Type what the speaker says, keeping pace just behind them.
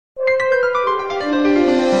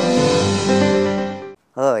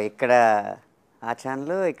ఓ ఇక్కడ ఆ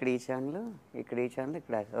ఛానల్, ఇక్కడ ఈ ఛానల్, ఇక్కడ ఈ ఛానల్,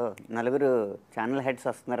 ఇక్కడ నలుగురు ఛానల్ హెడ్స్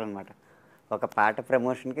వస్తున్నారనమాట. ఒక పాట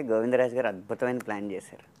ప్రమోషన్కి గోవిందరాజు గారు అద్భుతమైన ప్లాన్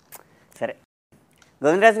చేశారు. సరే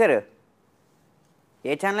గోవిందరాజు గారు,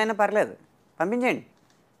 ఏ ఛానల్ అయినా పర్లేదు, పంపించండి.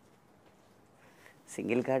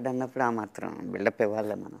 సింగిల్ కార్డ్ అన్నప్పుడు ఆ మాత్రం బిల్డప్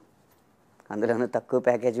ఇవ్వాలి మనం. అందులోనూ తక్కువ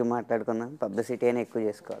ప్యాకేజీ మాట్లాడుకుందాం, పబ్లిసిటీ అయినా ఎక్కువ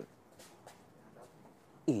చేసుకోవాలి.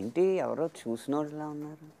 ఏంటి ఎవరో చూసిన వాళ్ళలా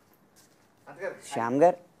ఉన్నారు? శ్యామ్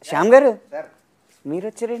గారు మీరు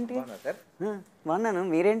వచ్చారేంటి? బాగున్నాను,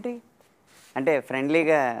 మీరేంటి? అంటే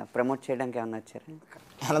ఫ్రెండ్లీగా ప్రమోట్ చేయడానికి ఏమన్నా వచ్చారా?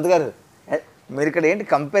 అనంత్ గారు మీరు ఇక్కడ ఏంటి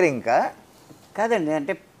కంపేరింగ్? కాదండి,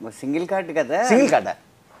 అంటే సింగిల్ కార్డు కదా. సింగిల్ కార్డా?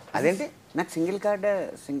 అదేంటి? నాకు సింగిల్ కార్డు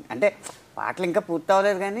అంటే పాటలు ఇంకా పూర్తి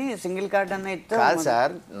అవ్వలేదు కానీ సింగిల్ కార్డు అన్న ఇస్తే. కాదు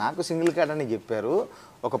సార్, నాకు సింగిల్ కార్డ్ అని చెప్పారు.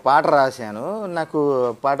 ఒక పాట రాశాను, నాకు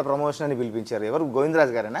పాట ప్రమోషన్ అని పిలిపించారు. ఎవరు?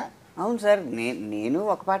 గోవిందరాజు గారేనా? అవును సార్, నేను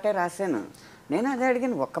ఒక పాటే రాశాను. నేను అదే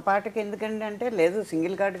అడిగాను, ఒక్క పాటకి ఎందుకండి అంటే, లేదు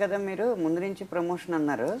సింగిల్ కార్డు కదా మీరు ముందు నుంచి ప్రమోషన్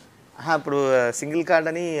అన్నారు. ఇప్పుడు సింగిల్ కార్డ్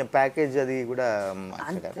అని ప్యాకేజ్ అది కూడా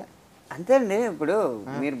అంతే అండి. ఇప్పుడు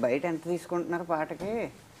మీరు బయట ఎంత తీసుకుంటున్నారు పాటకి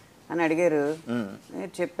అని అడిగారు,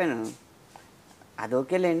 నేను చెప్పాను అది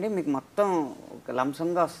ఓకేలేండి, మీకు మొత్తం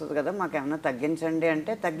లంసంగా వస్తుంది కదా, మాకు ఏమన్నా తగ్గించండి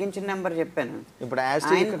అంటే తగ్గించిన నెంబర్ చెప్పాను. ఇప్పుడు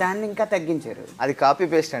దాన్ని ఇంకా తగ్గించారు. అది కాపీ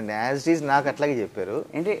పేస్ట్ అండి, యాజ్ ఇట్ ఈజ్ నాకు అట్లాగే చెప్పారు.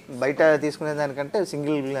 ఏంటి బయట తీసుకునే దానికంటే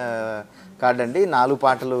సింగిల్ కార్డ్ అండి, 4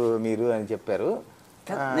 పాటలు మీరు అని చెప్పారు.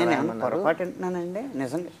 నేను ఏమన్నా పొరపాటు అంటున్నానండి?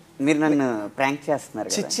 నిజంగా మీరు నన్ను ప్రాంక్ చేస్తున్నారు.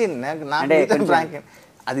 చిచ్చి ప్రాంక్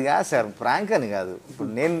అది కాదు సార్, ప్రాంక్ అని కాదు. ఇప్పుడు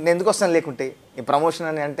నేను ఎందుకు వస్తాను లేకుంటే ఈ ప్రమోషన్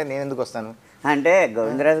అని అంటే నేను ఎందుకు వస్తాను? అంటే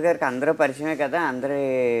గోవిందరాజు గారికి అందరూ పరిచయమే కదా, అందరి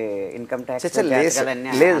ఇన్కమ్ ట్యాక్స్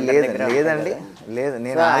లేదండి. లేదు,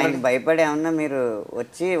 నేను ఆయనకి భయపడి ఏమన్నా మీరు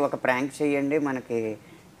వచ్చి ఒక ప్రాంక్ చేయండి మనకి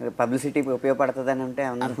పబ్లిసిటీకి ఉపయోగపడుతుంది అని అంటే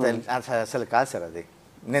అసలు కాదు సార్. అది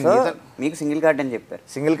నేను మీకు సింగిల్ కార్డ్ అని చెప్పారు.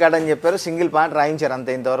 సింగిల్ కార్డ్ అని చెప్పారు, సింగిల్ పాట రాయించారు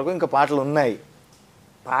అంతే. ఇంతవరకు ఇంకా పాటలు ఉన్నాయి.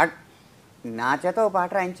 నా చేత ఒక పాట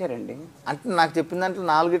రాయించారండి. అంటే నాకు చెప్పిన దాంట్లో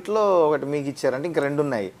 4గిట్లో ఒకటి మీకు ఇచ్చారంటే ఇంకా 2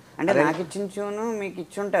 ఉన్నాయి. అంటే నాకు ఇచ్చిన చూను మీకు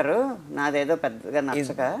ఇచ్చుంటారు, నాదేదో పెద్దగా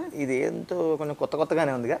నచ్చక. ఇది ఏంతో కొంచెం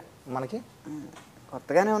కొత్తగానే ఉందిగా మనకి.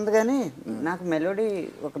 కొత్తగానే ఉంది కానీ నాకు మెలోడీ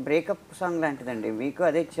ఒక బ్రేకప్ సాంగ్ లాంటిదండి. మీకు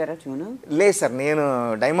అదే ఇచ్చారా చూను? లేదు సార్, నేను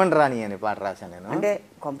డైమండ్ రాణి అని పాట రాశాను నేను. అంటే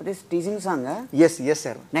కాంపిటీస్ teasing song? Yes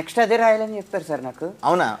sir. Next అదే రాయాలని చెప్పారు సార్ నాకు.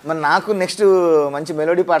 అవునా? మరి నాకు నెక్స్ట్ మంచి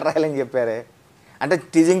మెలోడీ పాట రాయాలని చెప్పారే. అంటే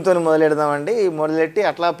టీజింగ్తో మొదలెడదామండి, మొదలెట్టి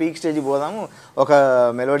అట్లా పీక్ స్టేజ్కి పోదాము. ఒక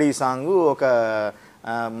మెలోడీ సాంగు, ఒక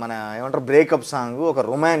మన ఏమంటారు బ్రేకప్ సాంగ్, ఒక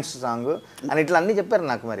రొమాన్స్ సాంగ్ అని ఇట్లా అన్నీ చెప్పారు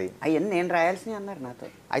నాకు. మరి అవన్నీ నేను రాయాల్సినవి అన్నారు నాతో.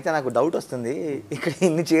 అయితే నాకు డౌట్ వస్తుంది, ఇక్కడ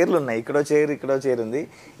ఇన్ని చైర్లు ఉన్నాయి, ఇక్కడో చైర్ ఉంది,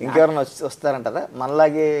 ఇంకెవరైనా వస్తారంటారా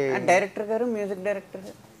మనలాగే? డైరెక్టర్ గారు, మ్యూజిక్ డైరెక్టర్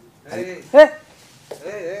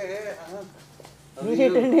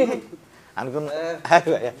అనుకున్నా.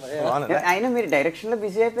 అయినా మీరు డైరెక్షన్లో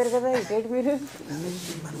బిజీ అయిపోయారు కదా, ఇటేటి మీరు?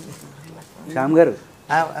 శ్యామ్ గారు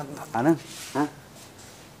అనా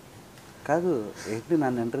కాదు, ఏంటి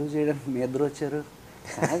నన్ను ఇంటర్వ్యూ చేయడానికి మీ ఇద్దరు వచ్చారు?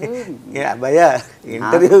 భయ్యా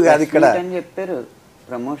ఇంటర్వ్యూ కాదు ఇక్కడ అని చెప్పారు.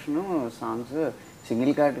 ప్రమోషను సాంగ్స్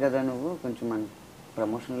సింగిల్ కార్డ్ కదా, నువ్వు కొంచెం మన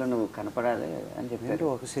ప్రమోషన్లో నువ్వు కనపడాలి అని చెప్పారు.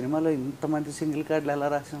 ఒక సినిమాలో ఇంతమంది సింగిల్ కార్డులు ఎలా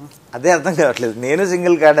రాసాను అదే అర్థం కావట్లేదు. నేను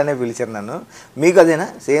సింగిల్ కార్డ్ అనే పిలిచారు నన్ను. మీకు అదేనా?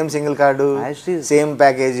 Same single card, same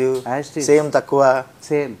package, same తక్కువ,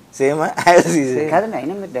 సేమ్ కాదండి.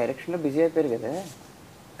 అయినా మీరు డైరెక్షన్లో బిజీ అయిపోయారు కదా.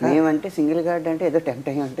 మేమంటే సింగిల్ కార్డ్ అంటే ఏదో టెంప్ట్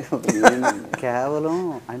అయ్యి అంటే కేవలం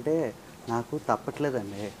అంటే నాకు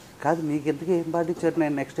తప్పట్లేదండి. కాదు, మీకు ఎందుకు ఏం పాటించారు?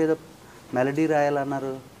 నేను నెక్స్ట్ ఏదో మెలడీ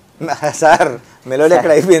రాయాలన్నారు సార్. మెలోడీ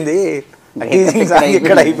ఎక్కడ అయిపోయింది,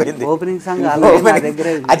 ఇక్కడ అయిపోయింది. ఓపెనింగ్ సాంగ్ దగ్గర.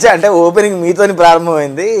 అచ్చా, అంటే ఓపెనింగ్ మీతోని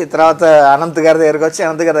ప్రారంభమైంది, తర్వాత అనంత్ గారి దగ్గరకు వచ్చి,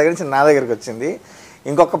 అనంత్ గారి దగ్గర నుంచి నా దగ్గరకు వచ్చింది.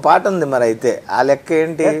 ఇంకొక పాట ఉంది. మరి అయితే ఆ లెక్క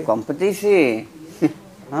ఏంటి? కొంప తీసి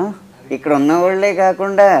ఇక్కడ ఉన్న వాళ్ళే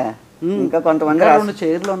కాకుండా ఇంకా కొంతమంది 2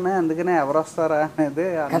 చైర్లు ఉన్నాయి, అందుకనే ఎవరు వస్తారా అనేది.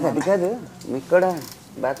 అది కాదు, మీకు కూడా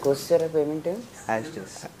బాగా కోసారా పేమెంట్?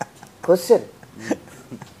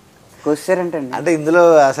 కోసారు అంటే ఇందులో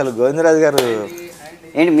అసలు గోవిందరాజు గారు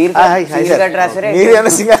ఏంటి మీరు రాసారా?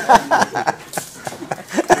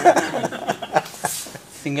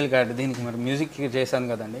 సింగిల్ కార్డ్ దీనికి మరి మ్యూజిక్ చేశాను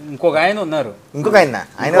కదండి. ఇంకొక ఆయన ఉన్నారు,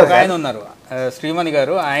 శ్రీమణి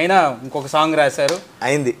గారు. ఆయన ఇంకొక సాంగ్ రాశారు,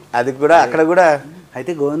 అయింది అది కూడా. అక్కడ కూడా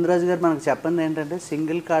అయితే గోవిందరాజు గారు మనకు చెప్పండి ఏంటంటే,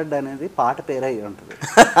 సింగిల్ కార్డ్ అనేది పాట పేరు అయ్యి ఉంటుంది.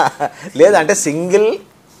 లేదు అంటే సింగిల్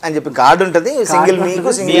అని చెప్పి కార్డు ఉంటుంది, సింగిల్ మీకు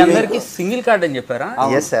అందరికి సింగిల్ కార్డ్ అని చెప్పారా?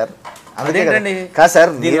 Yes sir. అదేంటండి కాదు సార్,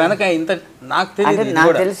 దీని వెనక ఇంత నాకు అంటే తెలియదు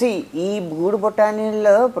నాకు తెలిసి ఈ గూడు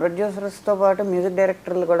బొటానీలో ప్రొడ్యూసర్స్ తో పాటు మ్యూజిక్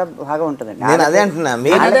డైరెక్టర్లు కూడా బాగా ఉంటుందండి. నేను అదే అంటున్నా.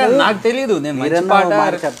 నాకు తెలియదు. నేను మంచి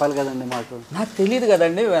పాట చెప్పాలి కదండి మాకు. నాకు తెలియదు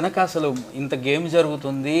కదండి వెనక అసలు ఇంత గేమ్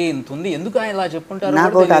జరుగుతుంది, ఇంత ఉంది, ఎందుకు ఆయన ఇలా చెప్పుంటారు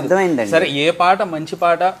నాకు ఒకటి అర్థమైందండి. సరే, ఏ పాట మంచి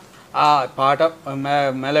పాట, ఆ పాట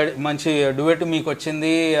మెలడీ మంచి డ్యూయట్ మీకు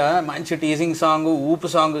వచ్చింది, మంచి టీజింగ్ సాంగ్, ఊపు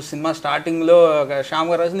సాంగ్, సినిమా స్టార్టింగ్లో శ్యామ్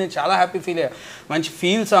గారు రాసి నేను చాలా హ్యాపీ ఫీల్ అయ్యా. మంచి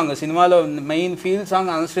ఫీల్ సాంగ్, సినిమాలో main feel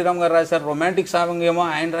song Anantha Sriram గారు రాశారు, రొమాంటిక్ సాంగ్ ఏమో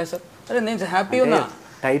ఆయన రాశారు. అరే నేను హ్యాపీ ఉన్నా.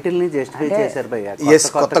 టైటిల్ ని జస్టిఫై చేశారు భయ్య,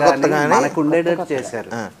 కొత్తగానే మనకు ఉండేటట్టు చేశారు.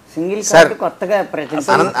 సింగిల్ కార్డ్ కొత్తగా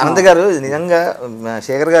అనంత్ గారు నిజంగా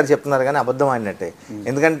శేఖర్ గారు చెప్తున్నారు కానీ అబద్ధం ఆడినట్టే.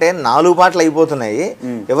 ఎందుకంటే 4 పాటలు అయిపోతున్నాయి,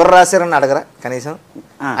 ఎవరు రాశారని అడగరా కనీసం?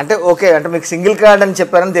 అంటే ఓకే, అంటే మీకు సింగిల్ కార్డ్ అని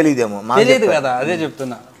చెప్పారని తెలియదేమో, తెలియదు కదా, అదే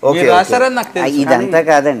చెప్తున్నా. రాశారని నాకు తెలుసు. ఇదంతా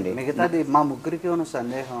కాదండి, మిగతాది మా ముగ్గురికి ఉన్న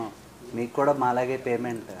సందేహం, మీకు కూడా మాలాగే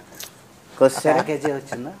పేమెంట్ ప్యాకేజీ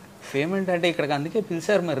వచ్చిందా? పేమెంట్ అంటే ఇక్కడికి అందుకే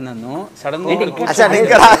పిలిచారు మరి నన్ను సడన్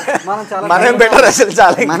మనం బెటర్ అసలు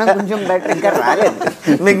చాలా, మనం కొంచెం బెటర్. ఇంకా రాలేదు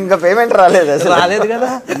మీకు, ఇంకా పేమెంట్ రాలేదు అసలు. రాలేదు కదా.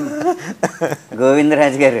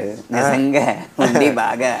 గోవిందరాజు గారు నిజంగా ఉండి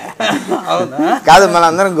బాగా. కాదు, మన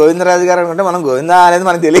అందరం గోవిందరాజు గారు అనుకుంటే మనం గోవిందా అనేది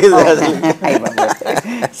మనకు తెలియదు అసలు.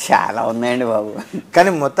 చాలా ఉన్నాయండి బాబు.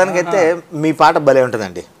 కానీ మొత్తానికైతే మీ పాట భలే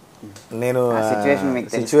ఉంటుందండి. నేను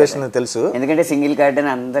సిచ్యువేషన్ తెలుసు, ఎందుకంటే సింగిల్ కార్డ్ అని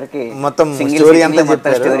అందరికి మొత్తం స్టోరీ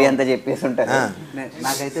అంతా చెప్పేసి ఉంటారు.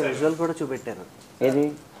 నాకైతే విజువల్ కూడా చూపెట్టారు. ఏది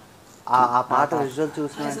ఆ పాట విజువల్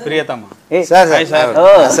చూసిన ప్రియతమ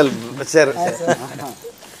అసలు సార్.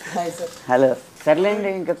 హలో,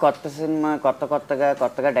 సర్లేండి. ఇంకా కొత్త సినిమా,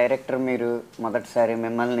 కొత్తగా డైరెక్టర్ మీరు, మొదటిసారి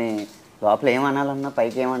మిమ్మల్ని లోపల ఏమనాలన్నా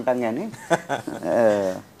పైకి ఏమంటాం కానీ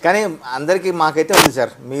కానీ అందరికీ మాకైతే ఉంది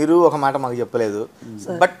సార్. మీరు ఒక మాట మాకు చెప్పలేదు,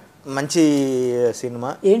 బట్ మంచి సినిమా.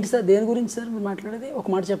 ఏంటి సార్, దేని గురించి సార్ మీరు మాట్లాడేది? ఒక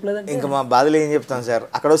మాట చెప్పలేదంటే ఇంకా మా బాధలు ఏం చెప్తాం సార్.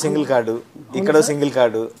 అక్కడో సింగిల్ కార్డు, ఇక్కడో సింగిల్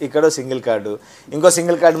కార్డు, ఇక్కడో సింగిల్ కార్డు, ఇంకో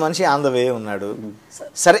సింగిల్ కార్డు మనిషి ఆన్ ద వే ఉన్నాడు.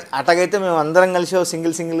 సరే, అట్లాగైతే మేము అందరం కలిసి ఒక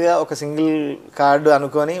సింగిల్గా ఒక సింగిల్ కార్డు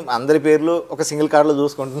అనుకొని అందరి పేర్లు ఒక సింగిల్ కార్డులో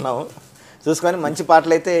చూసుకుంటున్నాము. చూసుకొని మంచి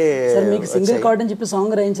పాటలు అయితే. సార్ మీకు సింగిల్ కార్డ్ అని చెప్పి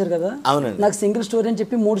సాంగ్ రాయించారు కదా. అవునండి. నాకు సింగిల్ స్టోరీ అని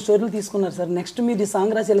చెప్పి 3 స్టోరీలు తీసుకున్నారు సార్. నెక్స్ట్ మీరు ఈ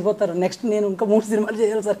సాంగ్ రాసి వెళ్ళిపోతారు. నెక్స్ట్ నేను ఇంకా 3 సినిమాలు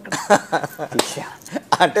చేయాలి సార్.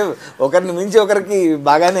 అంటే ఒకరిని మించి ఒకరికి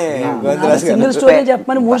బాగానే సింగిల్ స్టోరీ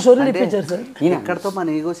చెప్పమని 3 స్టోరీలు ఇప్పించారు సార్. ఇక్కడతో మన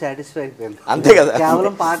ఈగో సాటిస్ఫై అయిపోయింది. అంతే కదా,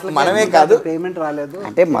 కేవలం పాటలు మనమే కాదు, పేమెంట్ రాలేదు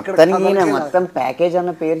అంటే మొత్తం ప్యాకేజ్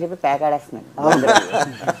అన్న పేరు చెప్పి ప్యాక్ ఆడేస్తున్నాను.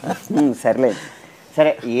 సర్లేదు,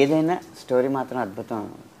 సరే, ఏదైనా స్టోరీ మాత్రం అద్భుతం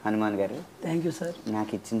హనుమాన్ గారు. Thank you sir.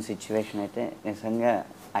 నాకు ఇచ్చిన సిచ్యువేషన్ అయితే నిజంగా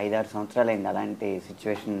 5-6 సంవత్సరాలు అయింది అలాంటి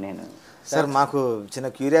సిచ్యువేషన్. నేను సార్, మాకు చిన్న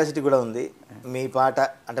క్యూరియాసిటీ కూడా ఉంది. మీ పాట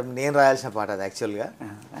అంటే నేను రాయాల్సిన పాట అది యాక్చువల్గా.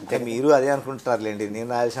 అంటే మీరు అదే అనుకుంటారులేండి, నేను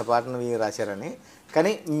రాయాల్సిన పాటను మీరు రాశారని.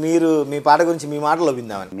 కానీ మీరు మీ పాట గురించి మీ మాటలో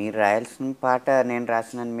విందామని. మీరు రాయాల్సిన పాట నేను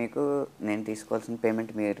రాసినాను, మీకు నేను తీసుకోవాల్సిన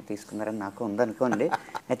పేమెంట్ మీరు తీసుకున్నారని నాకు ఉందనుకోండి.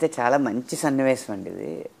 అయితే చాలా మంచి సన్నివేశం అండి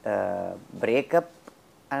ఇది. బ్రేకప్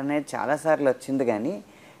అనేది చాలాసార్లు వచ్చింది కానీ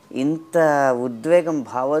ఇంత ఉద్వేగం,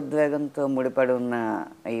 భావోద్వేగంతో ముడిపడి ఉన్న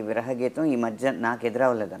ఈ విరహ గీతం ఈ మధ్య నాకు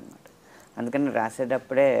ఎదురవ్వలేదన్నమాట. అందుకని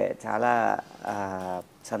రాసేటప్పుడే చాలా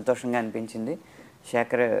సంతోషంగా అనిపించింది.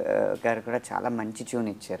 శేఖర్ గారు కూడా చాలా మంచి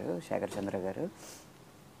ట్యూన్ ఇచ్చారు, శేఖర్ చంద్ర గారు.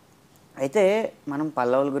 అయితే మనం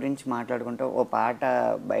పల్లవుల గురించి మాట్లాడుకుంటే ఓ పాట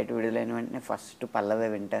బయట విడుదలైన వెంటనే ఫస్ట్ పల్లవే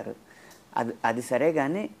వింటారు. అది సరే,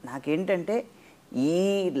 కానీ నాకేంటంటే ఈ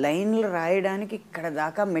లైన్లు రాయడానికి ఇక్కడ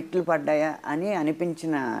దాకా మెట్లు పడ్డాయా అని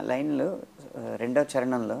అనిపించిన లైన్లు 2వ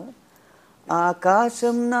చరణంలో,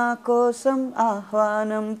 ఆకాశం నా కోసం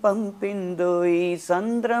ఆహ్వానం పంపిందో, ఈ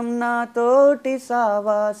సంద్రం నాతోటి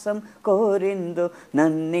సావాసం కోరిందో,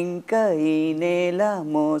 నన్నింక ఈ నేల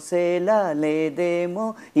మోసేలా లేదేమో,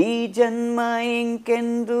 ఈ జన్మ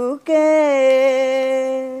ఇంకెందుకే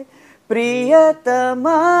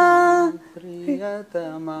ప్రియతమా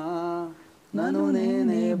ప్రియతమా నన్ను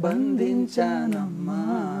నేనే బంధించానమ్మా,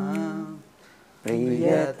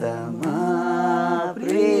 ప్రియతమా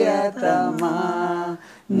ప్రియతమా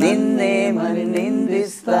నిన్నే మరి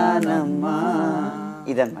నిందిస్తానమ్మా.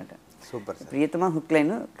 ఇదన్నమాట సూపర్. ప్రియతమా హుక్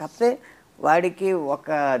లైన్. కాకపోతే వాడికి ఒక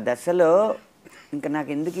దశలో ఇంకా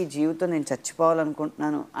నాకు ఎందుకు ఈ జీవితం, నేను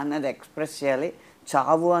చచ్చిపోవాలనుకుంటున్నాను అన్నది ఎక్స్ప్రెస్ చేయాలి,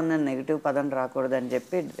 చావు అన్న నెగిటివ్ పదం రాకూడదు అని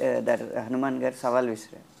చెప్పి హనుమాన్ గారు సవాల్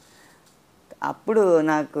విసిరారు. అప్పుడు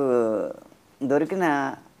నాకు దొరికిన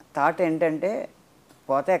థాట్ ఏంటంటే,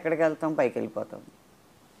 పోతే ఎక్కడికి వెళ్తాం, పైకి వెళ్ళిపోతాం.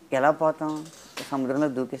 ఎలా పోతాం? సముద్రంలో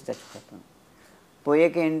దూకేసి చచ్చిపోతాం.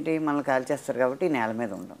 పోయాక ఏంటి, మనల్ని కాల్చేస్తారు కాబట్టి నేల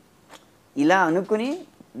మీద ఉంటాం. ఇలా అనుకుని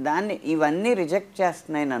దాన్ని ఇవన్నీ రిజెక్ట్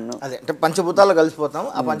చేస్తున్నాయి నన్ను. అదే అంటే పంచభూతాల్లో కలిసిపోతాం,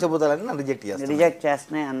 ఆ పంచభూతాలన్నీ నన్ను రిజెక్ట్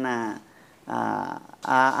చేస్తున్నాయి అన్న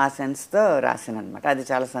ఆ సెన్స్తో రాశాను అనమాట. అది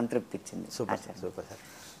చాలా సంతృప్తి ఇచ్చింది. Super sir.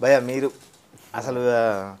 భయ్యా మీరు అసలు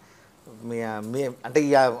మీ అంటే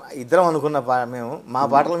ఇక ఇద్దరం అనుకున్న మేము మా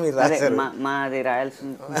పాటలు మీరు రాశారు, మాది రాయాల్సిన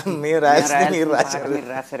మేము రాయాల్సింది మీరు రాశారు. మీరు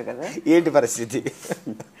రాశారు కదా, ఏంటి పరిస్థితి?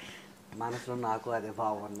 మనసులో నాకు అదే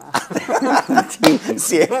భావన.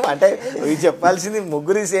 సేమ్ అంటే ఇవి చెప్పాల్సింది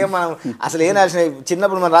ముగ్గురి సేమ్. మనం అసలు ఏం రాసిన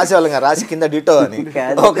చిన్నప్పుడు మనం రాసేవాళ్ళం కదా, రాసి కింద డిటో అని,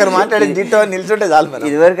 ఒకరు మాట్లాడి డిటో అని నిల్చుంటే చాలు. మరి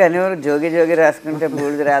ఇదివరకు అనేవారు జోగి జోగి రాసుకుంటే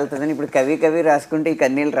బూడిద రాలుతుందని, ఇప్పుడు కవి కవి రాసుకుంటే ఈ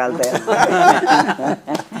కన్నీళ్ళు రాలుతాయి.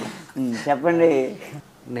 చెప్పండి.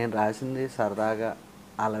 నేను రాసింది సరదాగా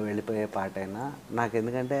అలా వెళ్ళిపోయే పాట అయినా నాకు,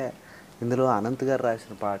 ఎందుకంటే ఇందులో అనంత్ గారు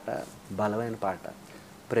రాసిన పాట బలమైన పాట.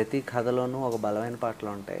 ప్రతి కథలోనూ ఒక బలమైన పాటలు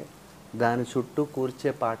ఉంటాయి, దాని చుట్టూ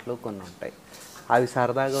కూర్చే పాటలు కొన్ని ఉంటాయి. అవి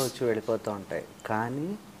సరదాగా వచ్చి వెళ్ళిపోతూ ఉంటాయి. కానీ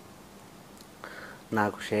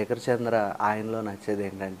నాకు శేఖర్ చంద్ర ఆయనలో నచ్చేది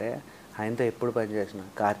ఏంటంటే, ఆయనతో ఎప్పుడు పనిచేసిన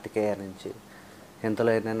కార్తికేయ నుంచి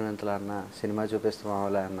ఎంతలో ఎన్నెన్నో ఎంతలో అన్న, సినిమా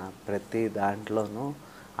చూపిస్తున్నావులే అన్న, ప్రతి దాంట్లోనూ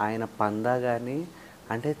ఆయన పందా కానీ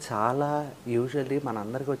అంటే చాలా యూజువల్లీ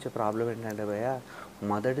మనందరికీ వచ్చే ప్రాబ్లం ఏంటంటే భయ్య,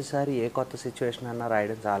 మొదటిసారి ఏ కొత్త సిచ్యువేషన్ అన్నా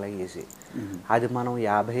రాయడం చాలా ఈజీ. అది మనం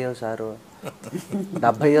 50వ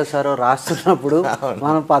 70వ రాస్తున్నప్పుడు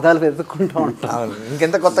మనం పదాలు వెతుక్కుంటూ ఉంటాం,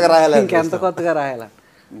 ఇంకెంత కొత్తగా రాయాలి.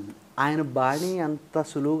 ఆయన బాణి అంత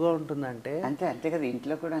సులువుగా ఉంటుందంటే అంతే కదా,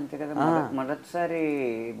 ఇంట్లో కూడా అంతే కదా. మొదటిసారి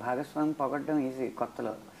భాగస్వామి పొగడ్డం ఈజీ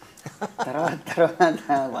కొత్తలో, తర్వాత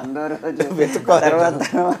 100వ రోజు తర్వాత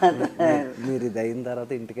మీరు ఇది అయిన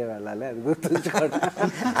తర్వాత ఇంటికే వెళ్ళాలి, అది గుర్తుంచుకోండి.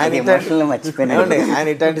 ఆయన మర్చిపోయినాడు. ఆయన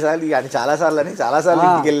ఇట్లాంటి సార్లు, ఆయన చాలాసార్లు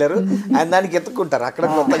ఇంటికి వెళ్ళారు, ఆయన దానికి ఎత్తుక్కుంటారు, అక్కడ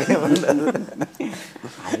కొత్తగా ఉండదు.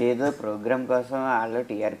 అదేదో ప్రోగ్రామ్ కోసం వాళ్ళు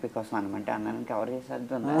టీఆర్పీ కోసం అనమంటే అన్నాను, కవర్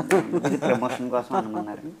చేసేద్దాం, ప్రమోషన్ కోసం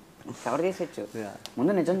అనుకున్నారు, కవర్ చేసేచ్చు.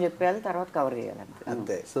 ముందు నిజం చెప్పేయాలి, తర్వాత కవర్ చేయాలి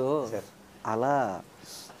అంతే. సో అలా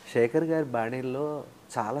శేఖర్ గారి బాణీల్లో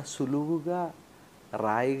చాలా సులువుగా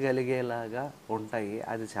రాయగలిగేలాగా ఉంటాయి.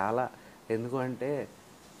 అది చాలా, ఎందుకంటే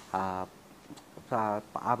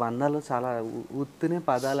ఆ బంధాలు చాలా ఉత్తినే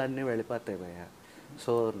పదాలన్నీ వెళ్ళిపోతాయి భయ్య.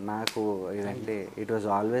 సో నాకు ఇదంటే it was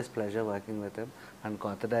always pleasure working with him. And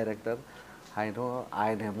కొత్త డైరెక్టర్,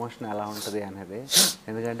 ఆయన ఎమోషన్ ఎలా ఉంటుంది అనేది,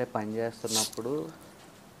 ఎందుకంటే పని చేస్తున్నప్పుడు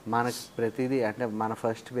మనకు ప్రతిదీ అంటే మన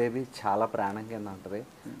ఫస్ట్ బేబీ చాలా ప్రాణం కింద ఉంటుంది.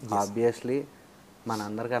 ఆబ్వియస్లీ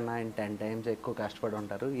మనందరికన్నా ఆయన 10 times ఎక్కువ కష్టపడి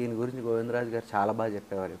ఉంటారు. ఈయన గురించి గోవిందరాజు గారు చాలా బాగా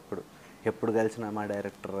చెప్పేవారు. ఎప్పుడు కలిసిన మా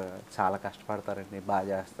డైరెక్టర్ చాలా కష్టపడతారండి, బాగా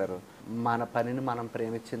చేస్తారు. మన పనిని మనం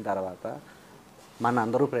ప్రేమించిన తర్వాత మన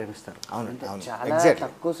అందరూ ప్రేమిస్తారు. చాలా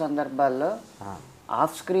తక్కువ సందర్భాల్లో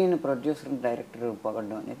ఆఫ్ స్క్రీన్ ప్రొడ్యూసర్ డైరెక్టర్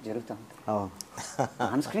పొగడం అనేది జరుగుతుంది.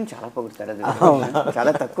 ఆన్ స్క్రీన్ చాలా పొగుడతారు, అది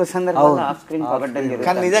చాలా తక్కువ సందర్భాల్లో ఆఫ్ స్క్రీన్ పొగడం జరుగుతుంది.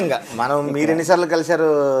 కానీ నిజంగా మీరు ఎన్నిసార్లు కలిసారో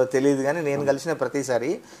తెలియదు, కానీ నేను కలిసిన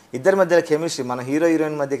ప్రతిసారి ఇద్దరి మధ్య కెమిస్ట్రీ, మన హీరో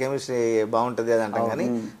హీరోయిన్ మధ్య కెమిస్ట్రీ బాగుంటుంది అది అంటాం, కానీ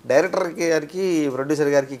డైరెక్టర్ గారికి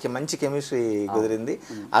ప్రొడ్యూసర్ గారికి మంచి కెమిస్ట్రీ కుదిరింది.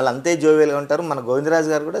 వాళ్ళు అంతే జోవియల్గా ఉంటారు. మన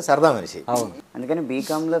గోవిందరాజు గారు కూడా సరదా మనిషి. అందుకని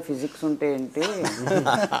బీకామ్లో ఫిజిక్స్ ఉంటే ఏంటి,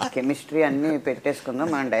 కెమిస్ట్రీ అన్ని పెట్టేసుకుందాం,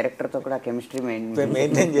 మన డైరెక్టర్తో కూడా కెమిస్ట్రీ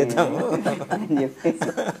మెయింటైన్ చేద్దాము అని చెప్పేసి.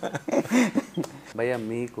 భయ్య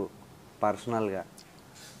మీకు పర్సనల్గా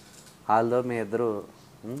ఆల్దో మీ ఇద్దరు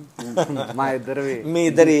మా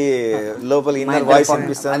ఇద్దరి లోపల ఇన్నర్ వాయిస్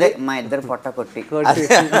అనిపిస్తుంది, మా ఇద్దరు పొట్ట కొట్టి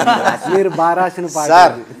మీరు బాగా రాసిన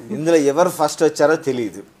సార్. ఇందులో ఎవరు ఫస్ట్ వచ్చారో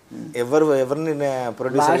తెలియదు, ఎవరిని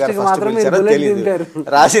ప్రొడ్యూసర్ గారు ఫస్ట్ పిలిచారో తెలియదు,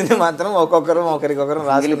 రాసింది మాత్రం ఒకరికొకరు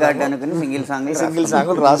సింగిల్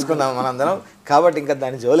సాంగులు రాసుకున్నాం మనందరం. కాబట్టి ఇంకా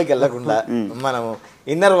దాని జోలికి వెళ్ళకుండా మనం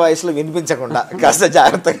ఇన్నర్ వాయిస్ లో వినిపించకుండా కాస్త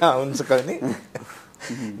జాగ్రత్తగా ఉంచుకొని,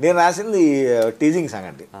 నేను రాసింది టీజింగ్ సాంగ్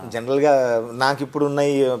అండి. జనరల్గా నాకు ఇప్పుడు ఉన్న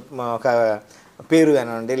ఒక పేరు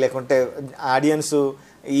కానివ్వండి, లేకుంటే ఆడియన్స్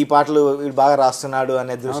ఈ పాటలు వీడు బాగా రాస్తున్నాడు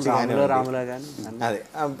అనే దృష్టి కానీ, అదే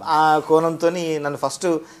ఆ కోణంతో నన్ను ఫస్ట్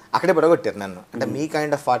అక్కడే పడగొట్టారు నన్ను. అంటే మీ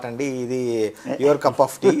కైండ్ ఆఫ్ పాట అండి ఇది, యువర్ కప్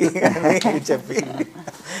ఆఫ్ టీ అని చెప్పి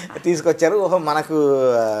తీసుకొచ్చారు. ఓహో మనకు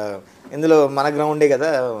ఇందులో మన గ్రౌండే కదా,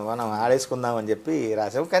 మనం ఆడేసుకుందాం అని చెప్పి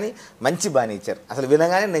రాసాము. కానీ మంచి బాగానే ఇచ్చారు. అసలు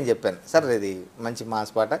వినగానే నేను చెప్పాను, సార్ ఇది మంచి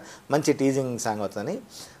మాస్ పాట, మంచి టీజింగ్ సాంగ్ అవుతుందని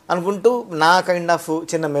అనుకుంటూ నా కైండ్ ఆఫ్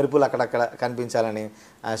చిన్న మెరుపులు అక్కడక్కడ కనిపించాలని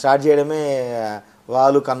స్టార్ట్ చేయడమే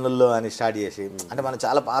వాలు కన్నుల్లో అని స్టార్ట్ చేసి, అంటే మనం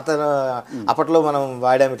చాలా పాత అప్పట్లో మనం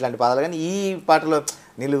వాడాము ఇట్లాంటి పాటలు. కానీ ఈ పాటలో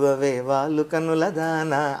నిలువవే వాళ్ళు కన్నుల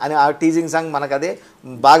దానా అని ఆ టీజింగ్ సాంగ్ మనకు అదే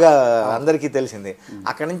బాగా అందరికీ తెలిసింది.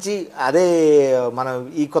 అక్కడి నుంచి అదే మనం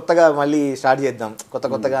ఈ కొత్తగా మళ్ళీ స్టార్ట్ చేద్దాం,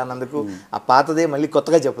 కొత్తగా అన్నందుకు ఆ పాతదే మళ్ళీ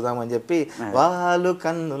కొత్తగా చెప్పుదాం అని చెప్పి, వాళ్ళు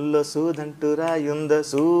కన్నుల్లో సూదంటూ రాయుందో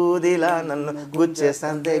సూదిలా నన్ను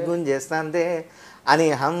గుంజేస్తాందే అని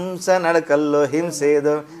హంస నడకల్లో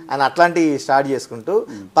హింసేదో అని అట్లాంటివి స్టార్ట్ చేసుకుంటూ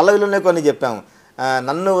పల్లవిలోనే కొన్ని చెప్పాము.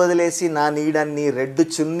 నన్ను వదిలేసి నా నీడన్ని రెడ్డు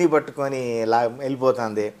చున్ని పట్టుకొని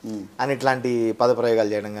వెళ్ళిపోతుంది అని ఇట్లాంటి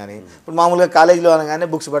పదప్రయోగాలు చేయడం కానీ, ఇప్పుడు మామూలుగా కాలేజీలో అనగానే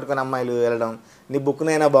బుక్స్ పట్టుకొని అమ్మాయిలు వెళ్ళడం, నీ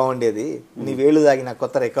బుక్నైనా బాగుండేది, నీ వేళ్ళు దాగి నాకు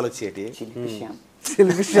కొత్త రెక్కలు వచ్చేటి.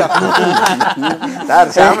 సార్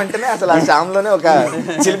శ్యామ్ అంటేనే అసలు ఆ శ్యామ్లోనే ఒక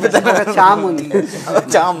చామ్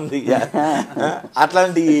ఉంది.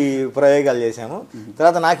 అట్లాంటి ప్రయోగాలు చేశాము.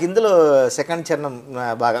 తర్వాత నాకు ఇందులో సెకండ్ చరణం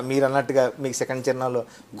బాగా, మీరు అన్నట్టుగా మీకు సెకండ్ చరణంలో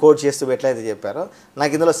కోడ్ చేస్తూ ఎట్లయితే చెప్పారో,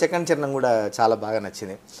 నాకు ఇందులో సెకండ్ చరణం కూడా చాలా బాగా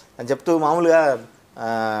నచ్చింది అని చెప్తూ, మామూలుగా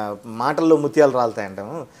మాటల్లో ముత్యాలు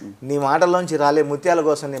రాలుతాయంటాము, నీ మాటల్లోంచి రాలే ముత్యాల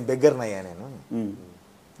కోసం నేను బెగ్గర్నయ్యా నేను.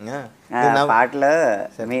 పాటలో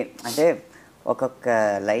అంటే ఒక్కొక్క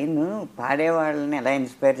లైన్ పాడేవాళ్ళని ఎలా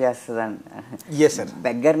ఇన్స్పైర్ చేస్తుంది.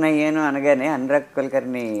 బెగ్గర్ని అయ్యాను అనగానే అనురాగ్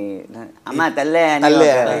కుల్కర్ని అమ్మ తల్లే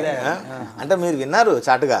అంటే మీరు విన్నారు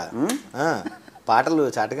చాటుగా, పాటలు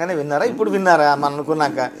చాటుగానే విన్నారా, ఇప్పుడు విన్నారా మనం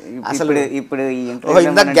అనుకున్నాక? అసలు ఇప్పుడు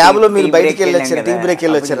ఇంత గ్యాప్ లో మీరు బయటికి వెళ్ళి వచ్చారు, టీ బ్రేక్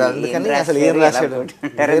వెళ్ళి వచ్చారు, అందుకని అసలు ఏం రాశాడు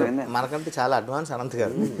మనకంటే చాలా అడ్వాన్స్ అనంత్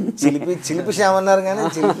గారు. చిలిపి శ్యామ్ అన్నారు కానీ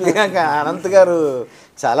చిలిపి అనంత్ గారు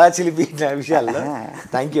చాలా చిలిపి విషయాల్లో.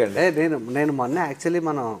 థ్యాంక్ యూ అండి. నేను మొన్న యాక్చువల్లీ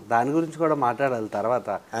మనం దాని గురించి కూడా మాట్లాడాలి తర్వాత.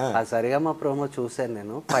 ఆ సరిగమ ప్రోమో చూశాను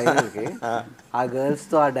నేను ఫైనల్కి, ఆ గర్ల్స్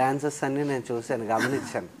తో ఆ డాన్సెస్ అన్ని నేను చూశాను,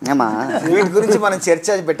 గమనించాను. వీటి గురించి మనం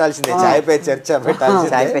చర్చ పెట్టాల్సిందే, చాయ్ పే చర్చ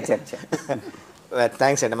పెట్టాల్సిందే.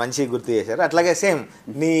 థ్యాంక్స్ అండి, మంచి గుర్తు చేశారు. అట్లాగే సేమ్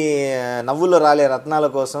నీ నవ్వుల్లో రాలే రత్నాల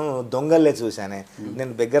కోసం దొంగల్లే చూశానే,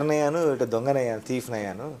 నేను బెగ్గర్నయ్యాను, ఇటు దొంగనయ్యాను,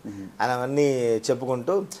 థీఫ్నయ్యాను అని అవన్నీ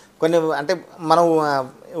చెప్పుకుంటూ కొన్ని అంటే మనం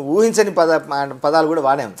ఊహించని పదాలు కూడా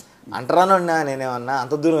వాడాము. అంటరాను అన్నా నేనేమన్నా,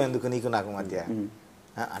 అంత దూరం ఎందుకు నీకు నాకు మధ్య,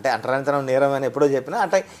 అంటే అంటరానితనం నేరం అని ఎప్పుడో చెప్పినా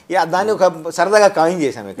అట్లా దాన్ని ఒక సరదాగా కాయిన్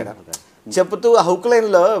చేశాము ఇక్కడ చెప్తూ. ఆ హుక్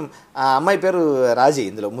లైన్లో ఆ అమ్మాయి పేరు రాజీ,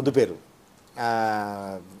 ఇందులో ముద్దు పేరు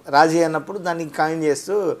రాజీ అన్నప్పుడు దాన్ని కాయిన్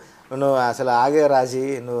చేస్తూ, నువ్వు అసలు ఆగే రాజీ,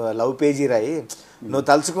 నువ్వు లవ్ పేజీ రాయి, నువ్వు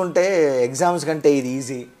తలుచుకుంటే ఎగ్జామ్స్ కంటే ఇది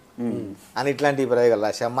ఈజీ అని ఇట్లాంటి ప్రయోగాలు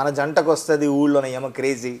రాసాం. మన జంటకు వస్తుంది ఊళ్ళోనే ఏమో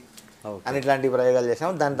క్రేజీ అని ఇట్లాంటి ప్రయోగాలు చేసాం.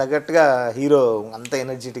 దాని తగ్గట్టుగా హీరో అంత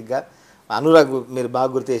ఎనర్జెటిక్గా. అనురాగ్ మీరు బాగా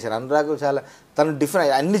గుర్తు చేశారు. అనురాగ్ చాలా తను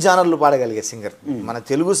డిఫరెంట్ అన్ని జానర్లు పాడగలిగే సింగర్. మన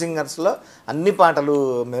తెలుగు సింగర్స్లో అన్ని పాటలు,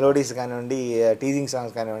 మెలోడీస్ కానివ్వండి, టీజింగ్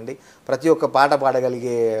సాంగ్స్ కానివ్వండి, ప్రతి ఒక్క పాట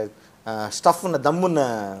పాడగలిగే స్టఫ్ ఉన్న దమ్మున్న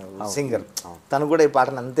సింగర్. తను కూడా ఈ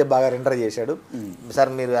పాటను అంతే బాగా రెండర్ చేశాడు.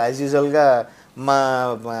 సార్ మీరు యాజ్ యూజువల్గా మా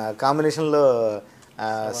కాంబినేషన్లో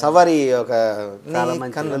సవారీ ఒక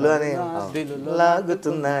కన్నులు అని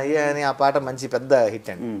లాగుతున్నాయి అని ఆ పాట మంచి పెద్ద హిట్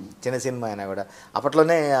అండి, చిన్న సినిమా అయినా కూడా.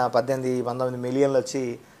 అప్పట్లోనే 18-19 మిలియన్లు వచ్చి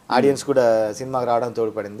ఆడియన్స్ కూడా సినిమాకి రావడం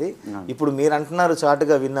తోడ్పడింది. ఇప్పుడు మీరు అంటున్నారు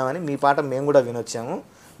చాటుగా విన్నామని, మీ పాట మేము కూడా వినొచ్చాము.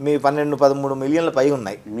 మీ 12-13 మిలియన్ల పై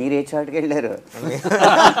ఉన్నాయి. మీరు ఏ చాటుకు వెళ్ళారు?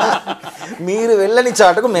 మీరు వెళ్ళని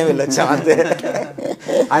చాటుకు మేము వెళ్ళొచ్చాం అంతే.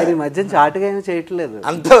 ఆయన ఈ మధ్య చాటుగా ఏమీ చేయట్లేదు,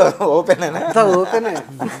 అంత ఓపెన్ అంత ఓపెన్.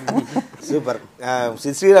 సూపర్.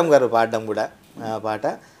 శ్రీరామ్ గారు పాడడం కూడా పాట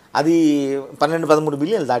అది 12-13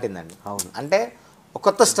 బిలియన్లు దాటిందండి. అవును, అంటే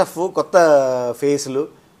కొత్త స్టఫ్, కొత్త ఫేస్లు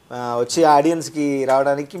వచ్చి ఆడియన్స్కి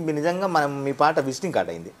రావడానికి నిజంగా మనం మీ పాట విజిటింగ్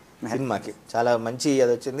కార్డ్ అయింది సినిమాకి. చాలా మంచి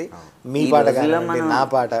అది వచ్చింది. మీ పాట కానీ నా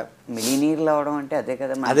పాట మిలినీర్లు అవడం అంటే అదే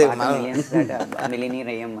కదా, అదే మిలినీర్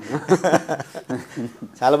అయ్యాం.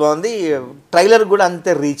 చాలా బాగుంది. ట్రైలర్ కూడా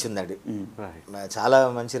అంతే రీచ్ ఉందండి, చాలా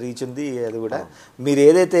మంచి రీచ్ ఉంది. అది కూడా మీరు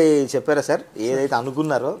ఏదైతే చెప్పారో సార్, ఏదైతే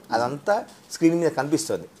అనుకున్నారో అదంతా స్క్రీన్ మీద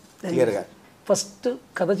కనిపిస్తుంది క్లియర్గా. ఫస్ట్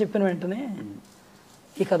కథ చెప్పిన వెంటనే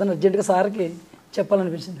ఈ కథను అర్జెంట్గా సార్కి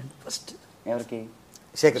చెప్పాలనిపించిందండి. ఫస్ట్ ఎవరికి?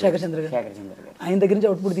 శేఖర్ చంద్ర గారు. ఆయన దగ్గర నుంచి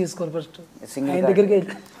అవుట్పుట్ తీసుకోవాలి ఫస్ట్. ఆయన దగ్గరికి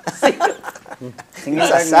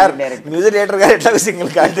సార్ మ్యూజిక్ డైరెక్టర్ గారు ఎట్లా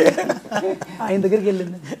సింగిల్ కార్డ్ ఆయన దగ్గరికి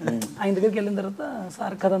వెళ్ళింది. ఆయన దగ్గరికి వెళ్ళిన తర్వాత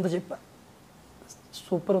సార్ కథ అంతా చెప్పా,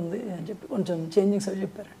 సూపర్ ఉంది అని చెప్పి కొంచెం చేంజింగ్స్ అవి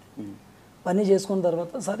చెప్పారండి. పని చేసుకున్న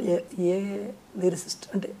తర్వాత సార్ ఏ లిరిసిస్ట్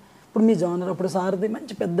అంటే ఇప్పుడు మీ జానర్, అప్పుడు సార్ది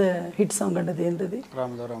మంచి పెద్ద హిట్ సాంగ్ అంటే అది ఏంటిది,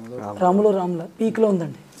 రాములో రాముల పీక్లో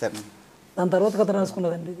ఉందండి. దాని తర్వాత కథ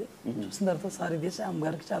రాసుకున్నదండి. ఇది చూసిన తర్వాత సార్ ఇది శ్యామ్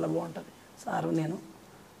గారికి చాలా బాగుంటుంది, సార్ నేను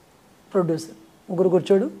ప్రొడ్యూసర్ ముగ్గురు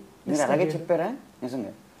కూర్చోడు. అలాగే చెప్పారా?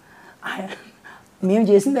 నిజంగా మేము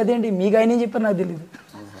చేసింది అదే అండి, మీకు ఆయన ఏం చెప్పారు నాకు తెలియదు.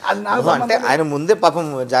 అంటే ఆయన ముందే పాపం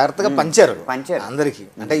జాగ్రత్తగా పంచారు అందరికి,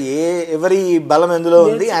 అంటే ఎవరి బలం ఎందులో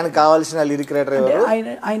ఉంది, ఆయన కావాల్సిన లిరిక్ రైటర్ ఎవరు.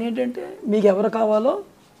 ఆయన ఏంటంటే మీకు ఎవరు కావాలో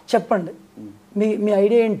చెప్పండి, మీ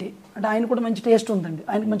ఐడియా ఏంటి అంటే. ఆయన కూడా మంచి టేస్ట్ ఉందండి,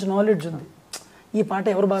 ఆయనకు మంచి నాలెడ్జ్ ఉంది. ఈ పాట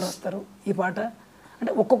ఎవరు బాగా రాస్తారు, ఈ పాట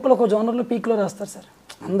అంటే ఒక్కొక్కరు ఒక జోనర్లో పీక్లో రాస్తారు సార్.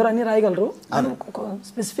 అందరూ అన్ని రాయగలరు, ఒక్కొక్క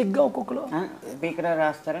స్పెసిఫిక్గా ఒక్కొక్కరు పీక్లో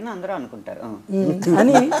రాస్తారని అందరూ అనుకుంటారు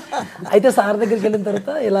అని. అయితే సార్ దగ్గరికి వెళ్ళిన తర్వాత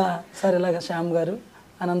ఇలా సార్ ఇలాగ శ్యామ్ గారు,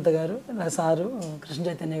 అనంత్ గారు, ఇలా సారు, కృష్ణ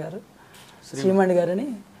చైతన్య గారు, శ్రీమణి గారు అని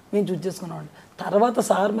మేము చూస్ చేసుకున్నామండి. తర్వాత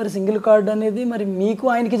సార్ మరి సింగిల్ కార్డ్ అనేది మరి మీకు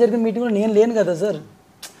ఆయనకి జరిగిన మీటింగ్లో నేను లేను కదా సార్.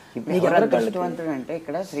 ఇప్పుడు ఎవరు అదృష్టవంతుడు అంటే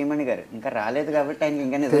ఇక్కడ శ్రీమణి గారు ఇంకా రాలేదు కాబట్టి ఆయనకి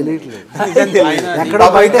ఇంకా ఎక్కడో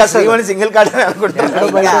బయట శ్రీమణి సింగిల్ కార్డ్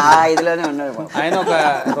ఇదిలోనే ఉన్నారు. ఆయన ఒక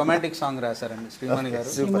రొమాంటిక్ సాంగ్ రాశారండి శ్రీమణి గారు.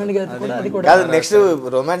 శ్రీమణి గారు కూడా అది కూడా కాదు, నెక్స్ట్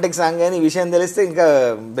రొమాంటిక్ సాంగ్ అని విషయం తెలిస్తే ఇంకా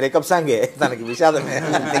బ్రేకప్ సాంగే తనకి విషాదమే.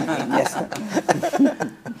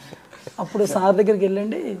 అప్పుడు సార్ దగ్గరికి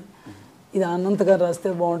వెళ్ళండి, ఇది అనంత్ గారు రాస్తే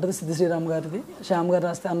బాగుంటుంది, సిద్ధి శ్రీరామ్ గారిది, శ్యామ్ గారు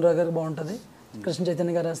రాస్తే అనురాగ్ గారికి బాగుంటుంది, కృష్ణ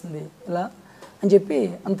చైతన్య గారు రాసింది ఇలా అని చెప్పి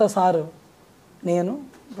అంతా సారు నేను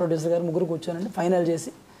ప్రొడ్యూసర్ గారు ముగ్గురు కూర్చోనండి ఫైనల్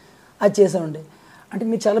చేసి అది చేసామండి. అంటే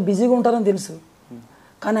మీరు చాలా బిజీగా ఉంటారని తెలుసు,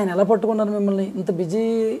 కానీ ఆయన ఎలా పట్టుకున్నారు మిమ్మల్ని ఇంత బిజీ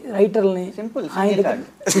రైటర్ని? ఆయన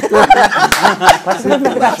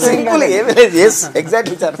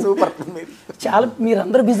చాలా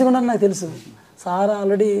మీరందరూ బిజీగా ఉన్నారు నాకు తెలుసు. సార్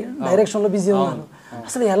ఆల్రెడీ డైరెక్షన్లో బిజీ ఉన్నారు.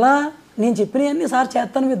 అసలు ఎలా నేను చెప్పినవన్నీ సార్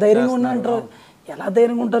చేస్తాను మీరు ధైర్యంగా ఉన్నా అంటారు. ఎలా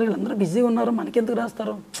ధైర్యంగా ఉంటారు? వీళ్ళందరూ బిజీగా ఉన్నారు, మనకెందుకు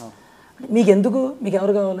రాస్తారు? మీకెందుకు, మీకు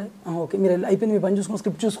ఎవరు కావాలి? ఓకే మీరు అయిపోయింది, మీ పని చూసుకుని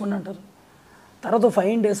స్క్రిప్ట్ చూసుకోండి అంటారు. తర్వాత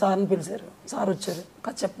 5 days సార్ని పిలిచారు, సార్ వచ్చారు,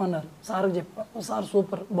 కథ చెప్పమన్నారు, సార్కి చెప్పా, సార్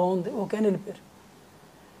సూపర్ బాగుంది ఓకే అని వెళ్ళిపోయారు.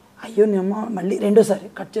 అయ్యో నేమ్మ మళ్ళీ రెండోసారి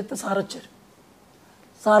కట్ చేస్తే సార్ వచ్చారు,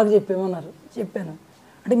 సార్కి చెప్పేమన్నారు, చెప్పాను.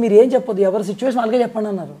 అంటే మీరు ఏం చెప్పొద్దు, ఎవరి సిచ్యువేషన్ వాళ్ళకే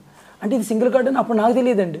చెప్పండి అన్నారు. అంటే ఇది సింగిల్ కార్డ్ అని అప్పుడు నాకు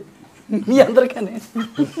తెలియదండి, మీ అందరికీ.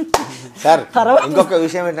 సార్ ఇంకొక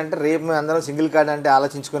విషయం ఏంటంటే రేపు మేము అందరం సింగిల్ కార్డ్ అంటే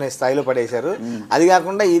ఆలోచించుకునే స్థాయిలో పడేశారు. అది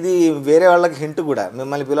కాకుండా ఇది వేరే వాళ్ళకి హింట్ కూడా,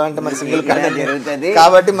 మిమ్మల్ని పిలవంటే మరి సింగిల్ కార్డ్ జరుగుతుంది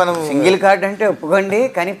కాబట్టి మనం సింగిల్ కార్డ్ అంటే ఒప్పుకోండి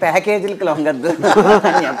కానీ ప్యాకేజీలకు లొంగద్దు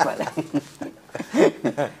అని చెప్పాలి.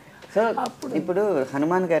 సో ఇప్పుడు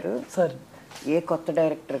హనుమాన్ గారు సార్ ఏ కొత్త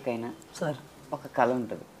డైరెక్టర్కైనా సార్ ఒక కళ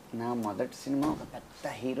ఉంటుంది. నా మొదటి సినిమా ఒక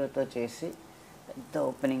పెద్ద హీరోతో చేసి పెద్ద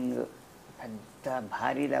ఓపెనింగ్ పెద్ద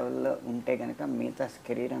భారీ లెవెల్లో ఉంటే కనుక మిగతా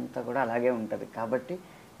కెరీర్ అంతా కూడా అలాగే ఉంటుంది. కాబట్టి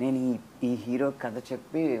నేను ఈ హీరో కథ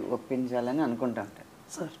చెప్పి ఒప్పించాలని అనుకుంటా ఉంటాను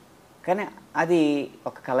సార్. కానీ అది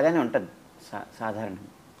ఒక కళగానే ఉంటుంది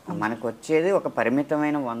సాధారణంగా. మనకు వచ్చేది ఒక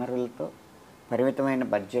పరిమితమైన వనరులతో పరిమితమైన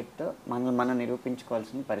బడ్జెట్తో మనల్ని మనం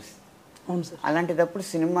నిరూపించుకోవాల్సిన పరిస్థితి. అవును సార్. అలాంటిదప్పుడు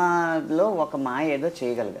సినిమాలో ఒక మాయ ఏదో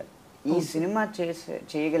చేయగలగాలి. ఈ సినిమా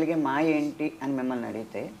చేయగలిగే మాయ ఏంటి అని మిమ్మల్ని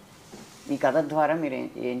అడిగితే ఈ కథ ద్వారా మీరు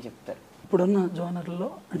ఏం చెప్తారు? ఇప్పుడున్న జోనర్లో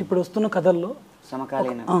అంటే ఇప్పుడు వస్తున్న కథల్లో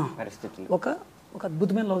సమకాలీన పరిస్థితులు ఒక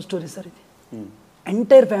అద్భుతమైన లవ్ స్టోరీ సార్ ఇది.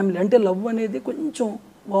 ఎంటైర్ ఫ్యామిలీ అంటే లవ్ అనేది కొంచెం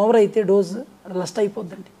ఓవర్ అయితే డోస్ లస్ట్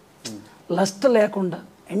అయిపోద్దండి. లస్ట్ లేకుండా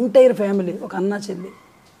ఎంటైర్ ఫ్యామిలీ, ఒక అన్న చెల్లి,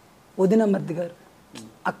 వదిన మర్ది గారు,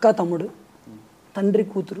 అక్క తమ్ముడు, తండ్రి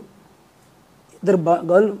కూతురు, ఇద్దరు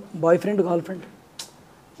బాయ్ ఫ్రెండ్ గర్ల్ ఫ్రెండ్,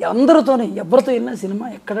 అందరితోనే ఎవరితో వెళ్ళిన సినిమా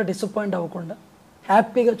ఎక్కడ డిసప్పాయింట్ అవ్వకుండా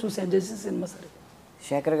హ్యాపీగా చూసి ఎంజాయ్ చేసే సినిమా సార్.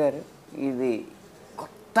 శేఖర్ గారు ఇది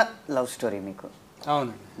కొత్త లవ్ స్టోరీ మీకు?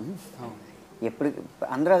 అవునండి. ఎప్పుడు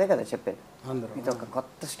అందరూ అదే కదా చెప్పేది, ఇది ఒక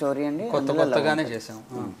కొత్త స్టోరీ అండి, కొత్తగానే చేసాం.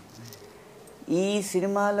 ఈ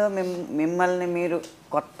సినిమాలో మిమ్మల్ని మీరు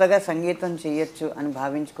కొత్తగా సంగీతం చేయొచ్చు అని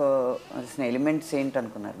భావించుకోవాల్సిన ఎలిమెంట్స్ ఏంటి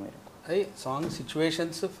అనుకున్నారు మీరు? అయ్యి సాంగ్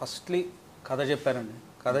సిచ్యువేషన్స్ ఫస్ట్లీ కథ చెప్పారండి.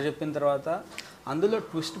 కథ చెప్పిన తర్వాత అందులో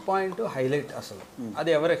ట్విస్ట్ పాయింట్ హైలైట్, అసలు అది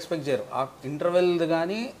ఎవరు ఎక్స్పెక్ట్ చేయరు. ఆ ఇంటర్వెల్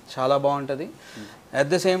కానీ చాలా బాగుంటుంది. At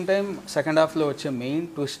the same time second హాఫ్లో వచ్చే మెయిన్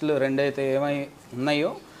ట్విస్ట్లు రెండైతే ఏమై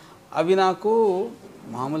ఉన్నాయో అవి నాకు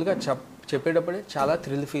మామూలుగా చెప్పేటప్పుడే చాలా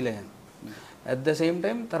థ్రిల్ ఫీల్ అయ్యాను. అట్ ద సేమ్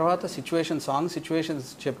టైం తర్వాత సాంగ్ సిచ్యువేషన్స్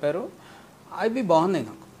చెప్పారు, అవి బాగున్నాయి,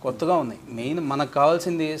 నాకు కొత్తగా ఉన్నాయి. మెయిన్ మనకు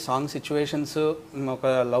కావాల్సింది సాంగ్ సిచ్యువేషన్స్, ఒక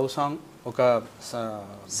లవ్ సాంగ్, ఒక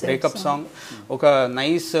బ్రేకప్ సాంగ్, ఒక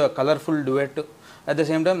nice colourful డ్యూయెట్, at the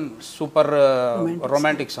same time super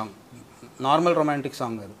romantic song. Normal romantic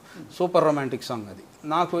song అది, సూపర్ రొమాంటిక్ సాంగ్. అది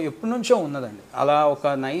నాకు ఎప్పటి నుంచో ఉన్నదండి. అలా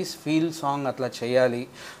ఒక నైస్ ఫీల్ సాంగ్ అట్లా చేయాలి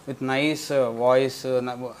విత్ నైస్ వాయిస్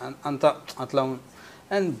అంతా అట్లా.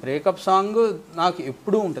 అండ్ బ్రేకప్ సాంగ్ నాకు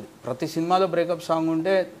ఎప్పుడూ ఉంటుంది, ప్రతి సినిమాలో బ్రేకప్ సాంగ్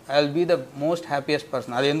ఉంటే I will be the most happiest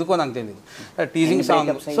person. అది ఎందుకో నాకు తెలియదు. టీజింగ్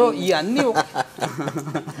సాంగ్, సో ఈ అన్నీ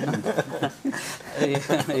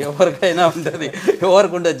ఎవరికైనా ఉంటుంది,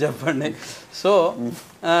 ఎవరికి ఉంటుంది చెప్పండి. సో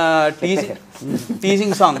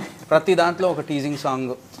టీజింగ్ సాంగ్, ప్రతి దాంట్లో ఒక టీజింగ్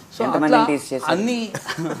సాంగ్. సో అన్నీ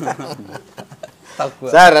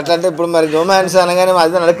సార్ అట్లా అంటే ఇప్పుడు మరి రొమాన్స్ అనగానే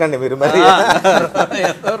అది అడగండి మీరు మరి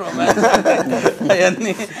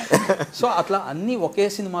అవన్నీ. సో అట్లా అన్నీ ఒకే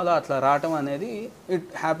సినిమాలో అట్లా రావటం అనేది ఇట్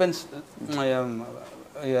హ్యాపెన్స్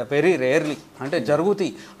వెరీ రేర్లీ, అంటే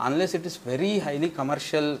జరుగుతాయి unless it is very highly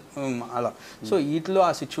commercial అలా. సో వీటిలో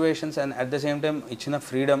ఆ situations and at the same time ఇచ్చిన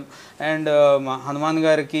ఫ్రీడమ్ అండ్ హనుమాన్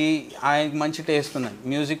గారికి ఆయనకి మంచి టేస్ట్ ఉన్నాయి.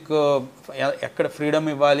 మ్యూజిక్ ఎక్కడ ఫ్రీడమ్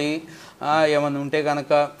ఇవ్వాలి ఏమన్నా ఉంటే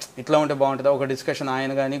కనుక ఇట్లా ఉంటే బాగుంటుందా ఒక డిస్కషన్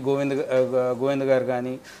ఆయన కానీ గోవింద్ గారు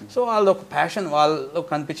కానీ సో వాళ్ళది ఒక ప్యాషన్ వాళ్ళు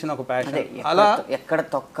కనిపించిన ఒక ప్యాషన్ అలా ఎక్కడ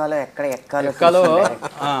తొక్కాలో ఎక్కడ ఎక్కాలో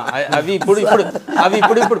అవి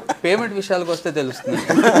ఇప్పుడు పేమెంట్ విషయాలకు వస్తే తెలుస్తుంది.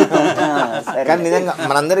 కానీ నిజంగా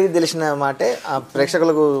మనందరికీ తెలిసిన మాటే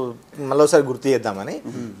ప్రేక్షకులకు మళ్ళీసారి గుర్తు చేద్దామని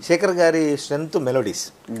శేఖర్ గారి స్ట్రెంత్ మెలోడీస్,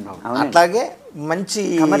 అట్లాగే మంచి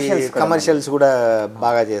కమర్షియల్స్ కూడా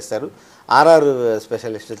బాగా చేస్తారు. ఆర్ఆర్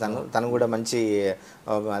స్పెషలిస్ట్ తను కూడా మంచి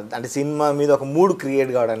అంటే సినిమా మీద ఒక మూడ్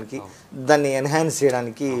క్రియేట్ కావడానికి దాన్ని ఎన్హాన్స్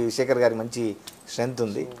చేయడానికి శేఖర్ గారికి మంచి స్ట్రెంత్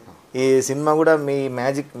ఉంది. ఈ సినిమా కూడా మీ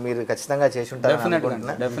మ్యాజిక్ మీరు ఖచ్చితంగా చేసి ఉంటారు.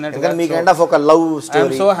 మీ కైండ్ ఆఫ్ ఒక లవ్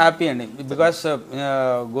స్టోరీ. సో హ్యాపీ అండి బికాస్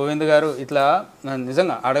గోవింద్ గారు ఇట్లా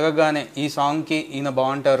నిజంగా అడగగానే ఈ సాంగ్ కి ఈయన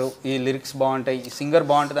బాగుంటారు, ఈ లిరిక్స్ బాగుంటాయి, ఈ సింగర్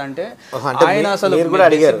బాగుంటుంది అంటే ఆయన అసలు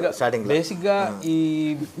బేసిక్ గా ఈ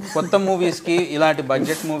కొత్త మూవీస్ కి ఇలాంటి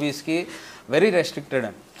బడ్జెట్ మూవీస్ కి వెరీ రెస్ట్రిక్టెడ్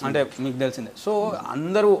అండి. అంటే మీకు తెలిసిందే. సో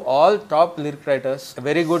అందరూ all top lyric writers,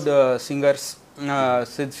 very good singers,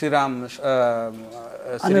 Sid Sriram,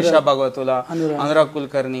 Sirisha Bhagavatula, Anurag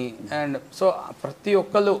Kulkarni, and so ప్రతి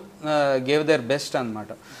ఒక్కళ్ళు గేవ్ దేర్ బెస్ట్ అనమాట.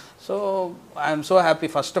 So I'm so happy.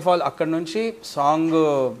 First of all అక్కడ నుంచి సాంగ్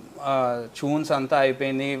ట్యూన్స్ అంతా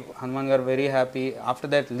అయిపోయింది. హనుమాన్ గారు very happy.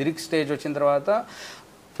 After that lyric stage వచ్చిన తర్వాత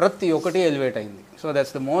ప్రతి ఒక్కటి ఎలివేట్ అయింది. So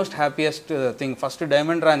that's the most happiest thing. First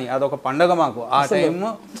diamond రాణి అదొక పండగ మాకు ఆ టైమ్.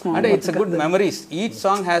 అంటే it's good memories. Each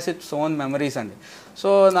song has its own memories అండి. సో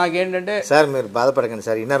నాకేంటంటే సార్ మీరు బాధపడకండి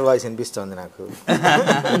సార్, ఇన్నర్ వాయిస్ వినిపిస్తుంది నాకు.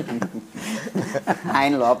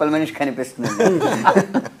 ఆయన లోపల మనిషి కనిపిస్తుంది.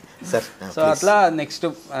 సో అట్లా నెక్స్ట్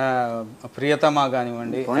ప్రియతమా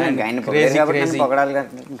కానివ్వండి,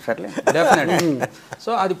 డెఫినెట్.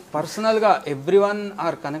 సో అది పర్సనల్ గా every one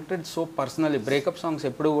or connected so personally. Breakup songs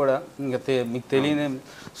ఎప్పుడు కూడా ఇంకా మీకు తెలియని.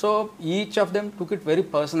 So each of them took it very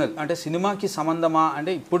personal. అంటే సినిమాకి సంబంధమా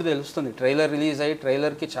అంటే ఇప్పుడు తెలుస్తుంది. ట్రైలర్ రిలీజ్ అయ్యి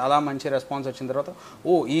ట్రైలర్కి చాలా మంచి రెస్పాన్స్ వచ్చిన తర్వాత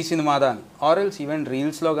ఓ ఈ సినిమాదా అని. ఆర్ ఎల్స్ ఈవెన్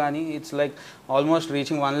రీల్స్లో కానీ it's like almost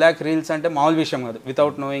reaching 1 lakh reels అంటే మామూలు విషయం కాదు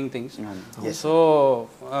without knowing things. So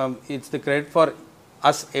it's the credit for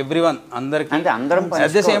us every one అందరికి.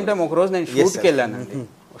 అట్ ద సేమ్ టైం ఒకరోజు నేను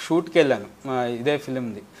షూట్కి వెళ్ళాను ఇదే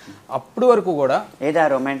ఫిలింది. అప్పుడు వరకు కూడా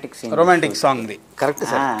రొమాంటిక్ సాంగ్ది కరెక్ట్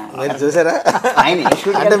సార్. మీరు చూసారా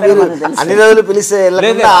అంటే మీరు అన్ని రోజులు పిలిస్తే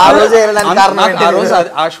ఆ రోజు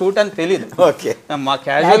ఆ షూట్ అని తెలీదు. మా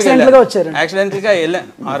యాక్సిడెంటల్ గా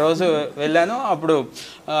వెళ్ళాను. ఆ రోజు వెళ్ళాను.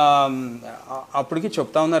 అప్పటికి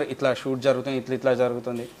చెప్తా ఉన్నారు ఇట్లా షూట్ జరుగుతుంది, ఇట్లా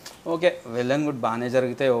జరుగుతుంది. ఓకే వెళ్ళాను గుడ్, బాగానే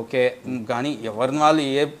జరిగితే ఓకే. కానీ ఎవరిని వాళ్ళు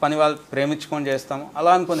ఏ పని వాళ్ళు ప్రేమించుకొని చేస్తామో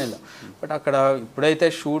అలా అనుకుని వెళ్ళాం. బట్ అక్కడ ఇప్పుడైతే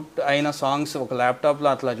షూట్ అయిన సాంగ్స్ ఒక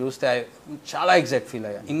ల్యాప్టాప్లో అట్లా చూస్తే చాలా ఎగ్జైట్ ఫీల్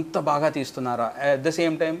అయ్యా. ఇంత బాగా తీస్తున్నారా. At the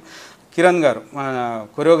same time Kiran గారు మన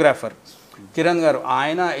కొరియోగ్రాఫర్ కిరణ్ గారు,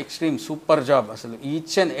 ఆయన ఎక్స్ట్రీమ్ సూపర్ జాబ్. అసలు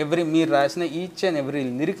ఈచ్ అండ్ ఎవ్రీ మీరు రాసిన each and every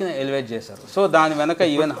lyric elevate చేశారు. సో దాని వెనక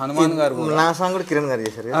ఈవెన్ హనుమాన్ గారు నా సాంగ్ కూడా కిరణ్ గారు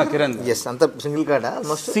చేశారు. కిరణ్ అంత సింగిల్ కార్డ్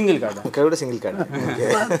ఇక్కడ కూడా సింగిల్ కార్డ్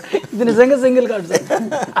ఇది నిజంగా సింగిల్ కార్డ్.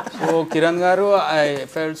 సో కిరణ్ గారు ఐ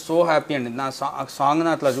ఫెల్ట్ సో హ్యాపీ అండి. నా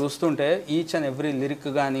సాంగ్ని అట్లా చూస్తుంటే ఈచ్ అండ్ ఎవ్రీ లిరిక్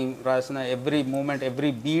కానీ రాసిన every moment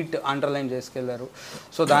every beat underline చేసుకెళ్లారు.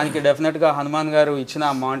 So దానికి డెఫినెట్గా హనుమాన్ గారు ఇచ్చిన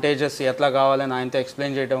మాంటేజెస్ ఎట్లా కావాలని ఆయనతో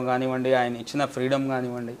ఎక్స్ప్లెయిన్ చేయడం కానివ్వండి, ఆయన ఇచ్చిన ఫ్రీడమ్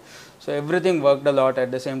కానివ్వండి. So everything worked a lot.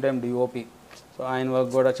 At the same time DOP. So ఆయన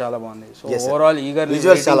వర్క్ కూడా చాలా బాగుంది. So overall eagerly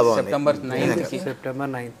September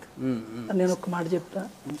 9th. నేను ఒక మాట చెప్తా,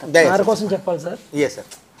 సార్ కోసం చెప్పాలి సార్.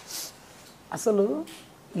 అసలు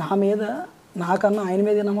నా మీద నాకన్నా ఆయన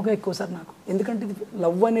మీద నమ్మకం ఎక్కువ సార్ నాకు. ఎందుకంటే ఇది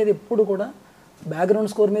లవ్ అనేది ఎప్పుడు కూడా బ్యాక్గ్రౌండ్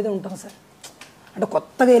స్కోర్ మీదే ఉంటుంది సార్. అంటే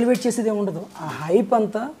కొత్తగా ఎలివేట్ చేసేది ఉండదు. ఆ హైప్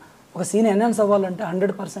అంతా ఒక సీన్ ఎన్హాన్స్ అవ్వాలంటే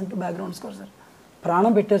 100% బ్యాక్గ్రౌండ్ స్కోర్ సార్.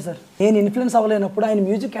 ప్రాణం పెట్టారు సార్. నేను ఇన్ఫ్లుయెన్స్ అవ్వలేనప్పుడు ఆయన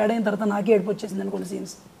మ్యూజిక్ యాడ్ అయిన తర్వాత నాకే ఏడుపు వచ్చేసింది అనుకోండి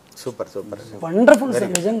సీన్స్. Super wonderful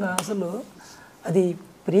sir. నిజంగా అసలు అది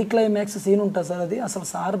ప్రీ క్లైమాక్స్ సీన్ ఉంటుంది సార్. అది అసలు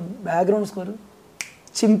సార్ బ్యాక్గ్రౌండ్ స్కోర్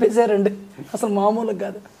చింపేశారండి. అసలు మామూలుగా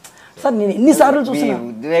కాదు సార్. నేను ఎన్నిసార్లు చూసినా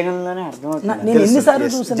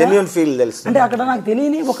అంటే అక్కడ నాకు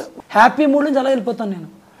తెలియని ఒక హ్యాపీ మూడ్ నుంచి అలా వెళ్ళిపోతాను. నేను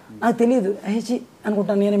నాకు తెలియదు హేచి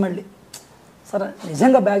అనుకుంటాను నేనే మళ్ళీ. సార్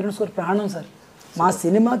నిజంగా బ్యాక్గ్రౌండ్ స్కోర్ ప్రాణం సార్. మా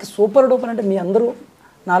సినిమాకి సూపర్ డూపర్. అంటే మీ అందరూ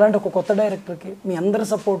నాలాంటి ఒక కొత్త డైరెక్టర్కి మీ అందరి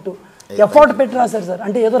సపోర్టు ఎఫర్ట్ పెట్టి రాశారు సార్.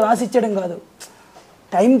 అంటే ఏదో రాసి ఇచ్చేయడం కాదు,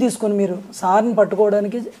 టైం తీసుకొని మీరు సార్ని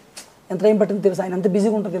పట్టుకోవడానికి ఎంత టైం పట్టిందో తెలుసు. ఆయన ఎంత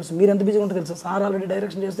బిజీగా ఉంటారో తెలుసు, మీరు ఎంత బిజీగా ఉంటారో తెలుసు. సార్ ఆల్రెడీ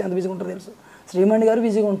డైరెక్షన్ చేస్తే ఎంత బిజీగా ఉంటారో తెలుసు. శ్రీమణి గారు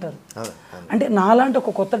బిజీగా ఉంటారు. అంటే నాలాంటి ఒక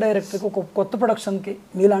కొత్త డైరెక్టర్కి ఒక కొత్త ప్రొడక్షన్కి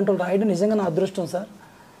మీలాంటి వాళ్ళు రాయడం నిజంగా నా అదృష్టం సార్.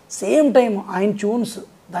 సేమ్ టైం ఆయన ట్యూన్స్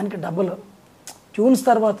దానికి డబుల్ ట్యూన్స్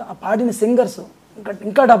తర్వాత ఆ పాడిన సింగర్స్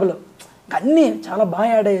ఇంకా డబుల్ అన్నీ చాలా బాగా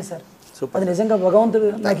యాడ్ అయ్యాయి సార్. అది నిజంగా భగవంతుడు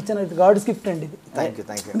నాకు ఇచ్చిన గాడ్స్ గిఫ్ట్ అండి ఇది. థ్యాంక్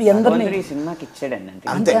యూ మీ అందరినీ ఈ సినిమాకి ఇచ్చాడండి అంతే.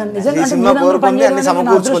 అంతే నిజంగా ఈ అంటే సినిమా మీరందరూ కోరుకుంది పనిచేయడం అన్ని అనేది నా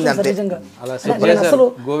సమకూర్చుకుంది అదృష్టం సార్ అంతే. నిజంగా. అలా అంటే సెట్ నేను చేశారు అసలు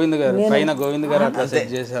గోవింద్ గారు, పైన గోవింద్ గారు అట్లా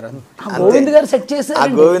సెట్ చేశారు. ఆ గోవింద్ గారు సెట్ ఆ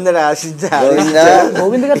చేశారు. గోవిందుడు ఆశించా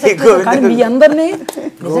గోవింద్ గారు సెట్ చేశారు. కానీ మీ అందరినీ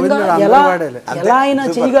నిజంగా ఎలా ఎలా ఆయన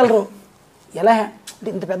చేయగలరు, ఎలా అంటే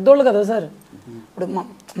ఇంత పెద్దోళ్ళు కదా సార్. ఇప్పుడు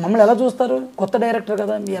మమ్మల్ని ఎలా చూస్తారు, కొత్త డైరెక్టర్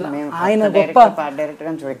కదా మీ ఎలా ఆయన గొప్ప పాట డైరెక్టర్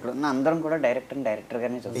గాని చూడ, ఇక్కడ ఉన్న అందరం కూడా డైరెక్టర్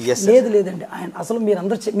గానే చూస్తాం. Yes, sir. లేదు లేదండి ఆయన అసలు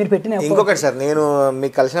మీరందరూ మీరు పెట్టిన effort. ఇంకొకటి సార్, నేను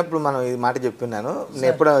మీకు కలిసినప్పుడు మనం ఈ మాట చెప్తున్నాను, నేను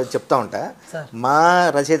ఎప్పుడో చెప్తా ఉంటా, మా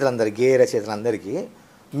రచయితలందరికీ, గేయ రచయితలందరికీ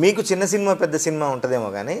మీకు చిన్న సినిమా పెద్ద సినిమా ఉంటదేమో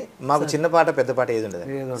కానీ మాకు చిన్న పాట పెద్ద పాట ఏది ఉండదు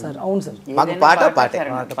సార్. అవును సార్, మాకు పాట పాటే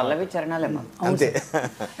పల్లవి చరణాలేమో అంతే.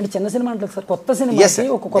 అంటే చిన్న సినిమా అంటే సార్, కొత్త సినిమాకి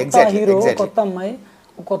ఒక కొత్త హీరో, కొత్త అమ్మాయి,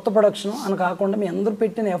 ఒక కొత్త ప్రొడక్షన్ అని కాకుండా మీ అందరూ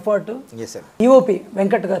పెట్టిన ఎఫర్ట్. ఈఓపి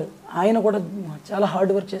వెంకట్ గారు ఆయన కూడా చాలా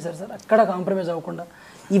హార్డ్ వర్క్ చేశారు సార్, అక్కడ కాంప్రమైజ్ అవ్వకుండా.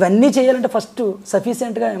 ఇవన్నీ చేయాలంటే ఫస్ట్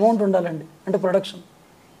సఫిషియెంట్గా అమౌంట్ ఉండాలండి. అంటే ప్రొడక్షన్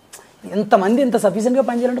ఎంతమంది ఇంత సఫిషియెంట్గా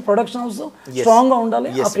పనిచేయాలంటే ప్రొడక్షన్ హౌస్ స్ట్రాంగ్గా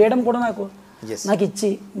ఉండాలి. ఆ ఫ్రీడమ్ కూడా నాకు ఇచ్చి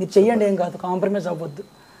మీరు చెయ్యండి, ఏం కాదు, కాంప్రమైజ్ అవ్వద్దు.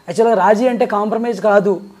 యాక్చువల్గా రాజీ అంటే కాంప్రమైజ్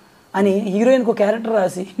కాదు అని హీరోయిన్ కు క్యారెక్టర్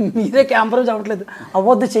రాసి మీరే కాంప్రమైజ్ అవ్వట్లేదు,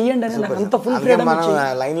 అవ్వద్దు చెయ్యండి అని నాకు అంత ఫుల్ ఫ్రీడమ్ ఇచ్చి.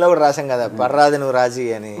 లైన్ లో కూడా రాసాం కదా, పర్రాదు నువ్వు రాజీ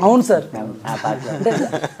అని. అవును సార్,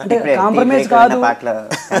 అంటే కాంప్రమైజ్ కాదు.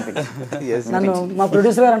 నన్ను మా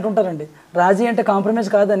ప్రొడ్యూసర్ గారు అంటుంటారండి, రాజీ అంటే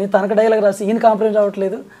కాంప్రమైజ్ కాదని తనకు డైలాగ్ రాసి ఈయన కాంప్రమైజ్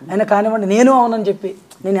అవ్వట్లేదు, ఆయన కానివ్వండి నేను అవునని చెప్పి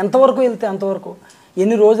నేను ఎంతవరకు వెళ్తే అంతవరకు,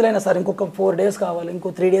 ఎన్ని రోజులైనా సార్, ఇంకొక 4 days కావాలి, ఇంకో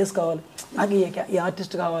 3 days కావాలి, నాకు ఈ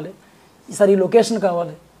ఆర్టిస్ట్ కావాలి, ఈసారి ఈ లొకేషన్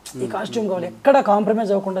కావాలి, ఈ కాస్ట్యూమ్ కావాలి, ఎక్కడ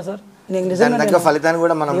కాంప్రమైజ్ అవ్వకుండా సార్. నేను నిజంగా ఫలితాన్ని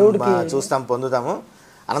కూడా మనం చూస్తాం, పొందుతాము.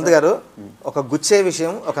 అనంత్ గారు, ఒక గుచ్చే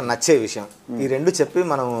విషయం, ఒక నచ్చే విషయం, ఈ రెండు చెప్పి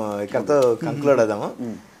మనం ఇక్కడతో కంక్లూడ్ అవుదాము.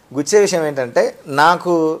 గుచ్చే విషయం ఏంటంటే,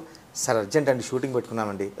 నాకు సార్ అర్జెంట్ అండి షూటింగ్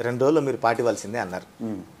పెట్టుకున్నామండి, 2 రోజుల్లో మీరు పాట ఇవ్వాల్సిందే అన్నారు.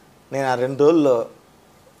 నేను ఆ 2 రోజుల్లో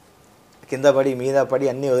కింద పడి మీద పడి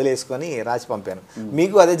అన్నీ వదిలేసుకొని రాసి పంపాను.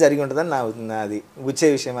 మీకు అదే జరిగి ఉంటుందని నాది గుచ్చే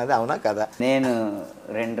విషయం, అది అవునా కదా? నేను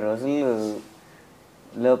 2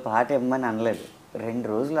 రోజుల్లో పాట ఇవ్వమని అనలేదు. 2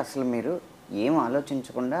 రోజులు అసలు మీరు ఏం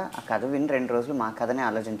ఆలోచించకుండా ఆ కథ విని 2 రోజులు మా కథనే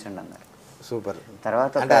ఆలోచించండి అన్నారు. సూపర్.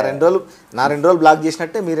 తర్వాత అంటే ఆ 2 రోజులు నా 2 రోజులు బ్లాక్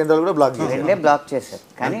చేసినట్టే మీ 2 రోజులు కూడా బ్లాక్ చేశారు. 2 బ్లాక్ చేశారు.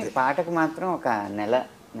 కానీ పాటకు మాత్రం ఒక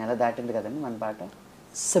నెల దాటింది కదండి మన పాట.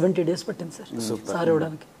 70 days పట్టింది సార్ సార్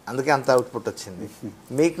ఇవ్వడానికి. అందుకే అంత అవుట్పుట్ వచ్చింది.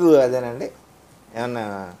 మీకు అదేనండి, ఏమన్నా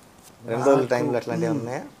 2 రోజుల టైంలో అట్లాంటివి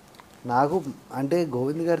ఉన్నాయా? నాకు అంటే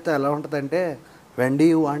గోవింద్ గారితో ఎలా ఉంటుందంటే, వెండి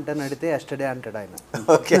యూ వాంట్ అని అడిగితే ఎస్టర్డే అంటాడు ఆయన.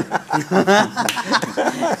 ఓకే.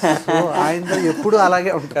 సో ఆయనతో ఎప్పుడు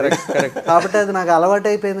అలాగే ఉంటారు. కాబట్టి అది నాకు అలవాటు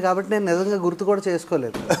అయిపోయింది, కాబట్టి నేను నిజంగా గుర్తు కూడా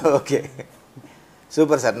చేసుకోలేదు. Okay,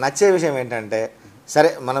 super sir. నచ్చే విషయం ఏంటంటే, సరే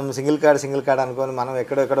మనం సింగిల్ కార్డ్ అనుకొని మనం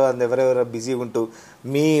ఎక్కడెక్కడో ఎవరెవరో బిజీగా ఉంటూ,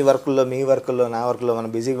 మీ వర్కుల్లో నా వర్కుల్లో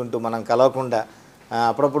మనం బిజీగా ఉంటూ, మనం కలవకుండా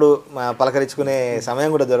అప్పుడప్పుడు పలకరించుకునే సమయం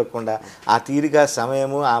కూడా దొరకకుండా, ఆ తీరిక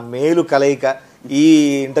సమయము, ఆ మేలు కలయిక ఈ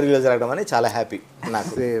ఇంటర్వ్యూలో జరగడం అని చాలా హ్యాపీ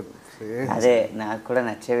నాకు. అదే నాకు కూడా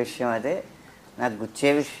నచ్చే విషయం అదే. నాకు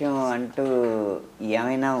గుచ్చే విషయం అంటూ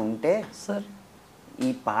ఏమైనా ఉంటే సార్,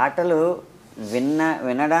 ఈ పాటలు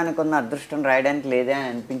వినడానికి ఉన్న అదృష్టం రాయడానికి లేదే అని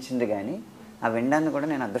అనిపించింది. కానీ ఆ వినడాన్ని కూడా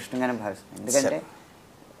నేను అదృష్టంగానే భావిస్తాను. ఎందుకంటే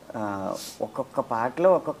ఒక్కొక్క పాటలో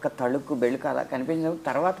ఒక్కొక్క తళుకు బెళుకు అలా కనిపించినప్పుడు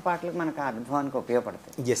తర్వాత పాటలకు మనకు ఆ అనుభవానికి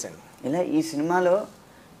ఉపయోగపడతాయి. ఇలా ఈ సినిమాలో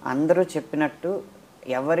అందరూ చెప్పినట్టు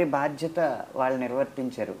ఎవరి బాధ్యత వాళ్ళు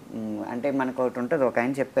నిర్వర్తించారు. అంటే మనకు ఒకటి ఉంటుంది, ఒక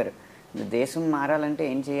ఆయన చెప్పారు, దేశం మారాలంటే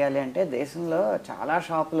ఏం చేయాలి అంటే, దేశంలో చాలా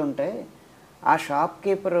షాపులు ఉంటాయి, ఆ షాప్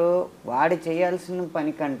కీపరు వాడి చేయాల్సిన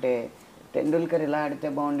పని కంటే టెండూల్కర్ ఇలా ఆడితే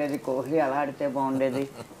బాగుండేది, కోహ్లీ అలా ఆడితే బాగుండేది,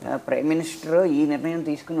 ప్రైమ్ మినిస్టర్ ఈ నిర్ణయం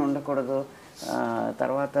తీసుకుని ఉండకూడదు,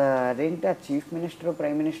 తర్వాత అదేంటి ఆ చీఫ్ మినిస్టర్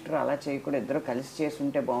ప్రైమ్ మినిస్టర్ అలా చేయకూడదు, ఇద్దరు కలిసి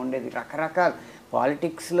చేస్తుంటే బాగుండేది, రకరకాల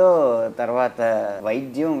పాలిటిక్స్లో, తర్వాత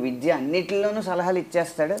వైద్యం విద్య అన్నిటిలోనూ సలహాలు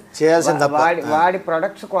ఇచ్చేస్తాడు. వాడి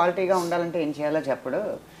ప్రొడక్ట్స్ క్వాలిటీగా ఉండాలంటే ఏం చేయాలో చెప్పడు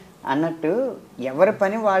అన్నట్టు, ఎవరి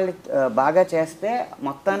పని వాళ్ళు బాగా చేస్తే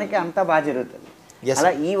మొత్తానికి అంతా బాగా జరుగుతుంది.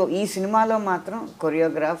 అలా ఈ సినిమాలో మాత్రం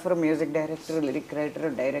choreographer, music director, lyric writer,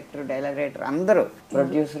 director, dialogue writer, అందరూ,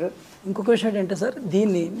 ప్రొడ్యూసర్. ఇంకొక విషయం ఏంటంటే సార్,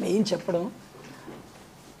 దీన్ని మెయిన్ చెప్పడం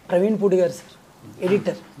ప్రవీణ్ పూడి గారు సార్,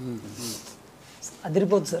 ఎడిటర్,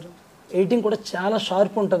 అదిరిపోతుంది సార్. ఎడిటింగ్ కూడా చాలా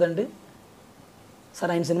షార్ప్ ఉంటుందండి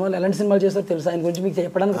సార్. ఆయన సినిమాలు ఎలాంటి సినిమాలు చేస్తారో తెలుసు, ఆయన గురించి మీకు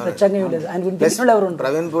చెప్పడానికి ప్రత్యేకంగా ఏం లేదు. ఆయన గురించి తెలిసిన ఎవరు ఉంటారు?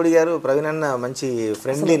 ప్రవీణ్ పూడి గారు, ప్రవీణ్ అన్న మంచి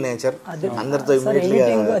ఫ్రెండ్లీ నేచర్, అందరితో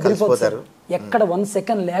కలిసిపోతారు. ఎక్కడ 1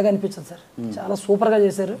 second లేక అనిపించదు సార్, చాలా సూపర్గా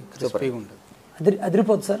చేశారు,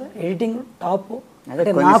 అదిరిపోతుంది సార్. Editing top.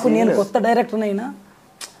 అంటే నాకు, నేను కొత్త డైరెక్టర్ అయినా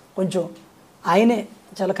కొంచెం ఆయనే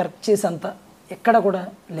చాలా కరెక్ట్ చేసి అంతా ఎక్కడ కూడా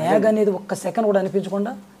ల్యాగ్ అనేది 1 second కూడా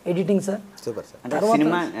అనిపించకుండా ఎడిటింగ్ సార్. Super sir. అంటే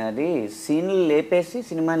సినిమా అది సీన్లు లేపేసి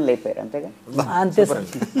సినిమాని లేపారు అంతేగా. అంతే సార్.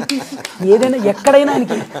 ఏదైనా ఎక్కడైనా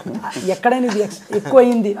ఆయనకి ఎక్కడైనా ఇది ఎక్కువ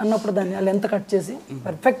అయింది అన్నప్పుడు దాన్ని వాళ్ళు ఎంత కట్ చేసి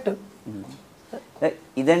పర్ఫెక్ట్.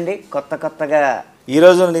 ఇదండి కొత్త కొత్తగా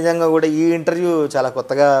ఈరోజు నిజంగా కూడా ఈ ఇంటర్వ్యూ చాలా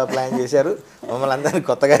కొత్తగా ప్లాన్ చేశారు, మమ్మల్ని అందరినీ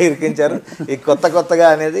కొత్తగా ఇరికించారు. ఈ కొత్తగా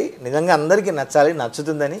అనేది నిజంగా అందరికీ నచ్చాలి,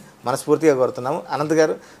 నచ్చుతుందని మనస్ఫూర్తిగా కోరుతున్నాము. అనంత్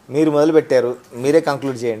గారు మీరు మొదలు పెట్టారు, మీరే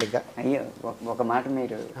కంక్లూడ్ చేయండి. ఇంకా అయ్యో ఒక మాట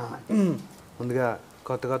మీరు ముందుగా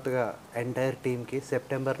కొత్తగా ఎంటైర్ టీమ్కి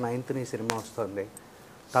September 9th ఈ సినిమా వస్తుంది.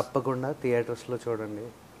 తప్పకుండా థియేటర్స్లో చూడండి.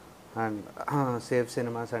 And save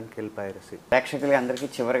cinemas and kill piracy. ప్రేక్షకులకి అందరికీ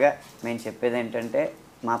చివరిగా మేము చెప్పేది ఏంటంటే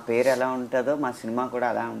మా పేరు ఎలా ఉంటుందో మా సినిమా కూడా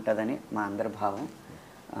అలా ఉంటుందని మా అందరి భావం.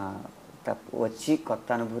 వచ్చి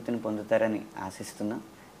కొత్త అనుభూతిని పొందుతారని ఆశిస్తున్నాం.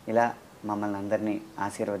 ఇలా మమ్మల్ని అందరినీ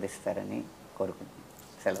ఆశీర్వదిస్తారని కోరుకుంటున్నాం.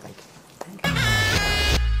 సెలవు. Thank you.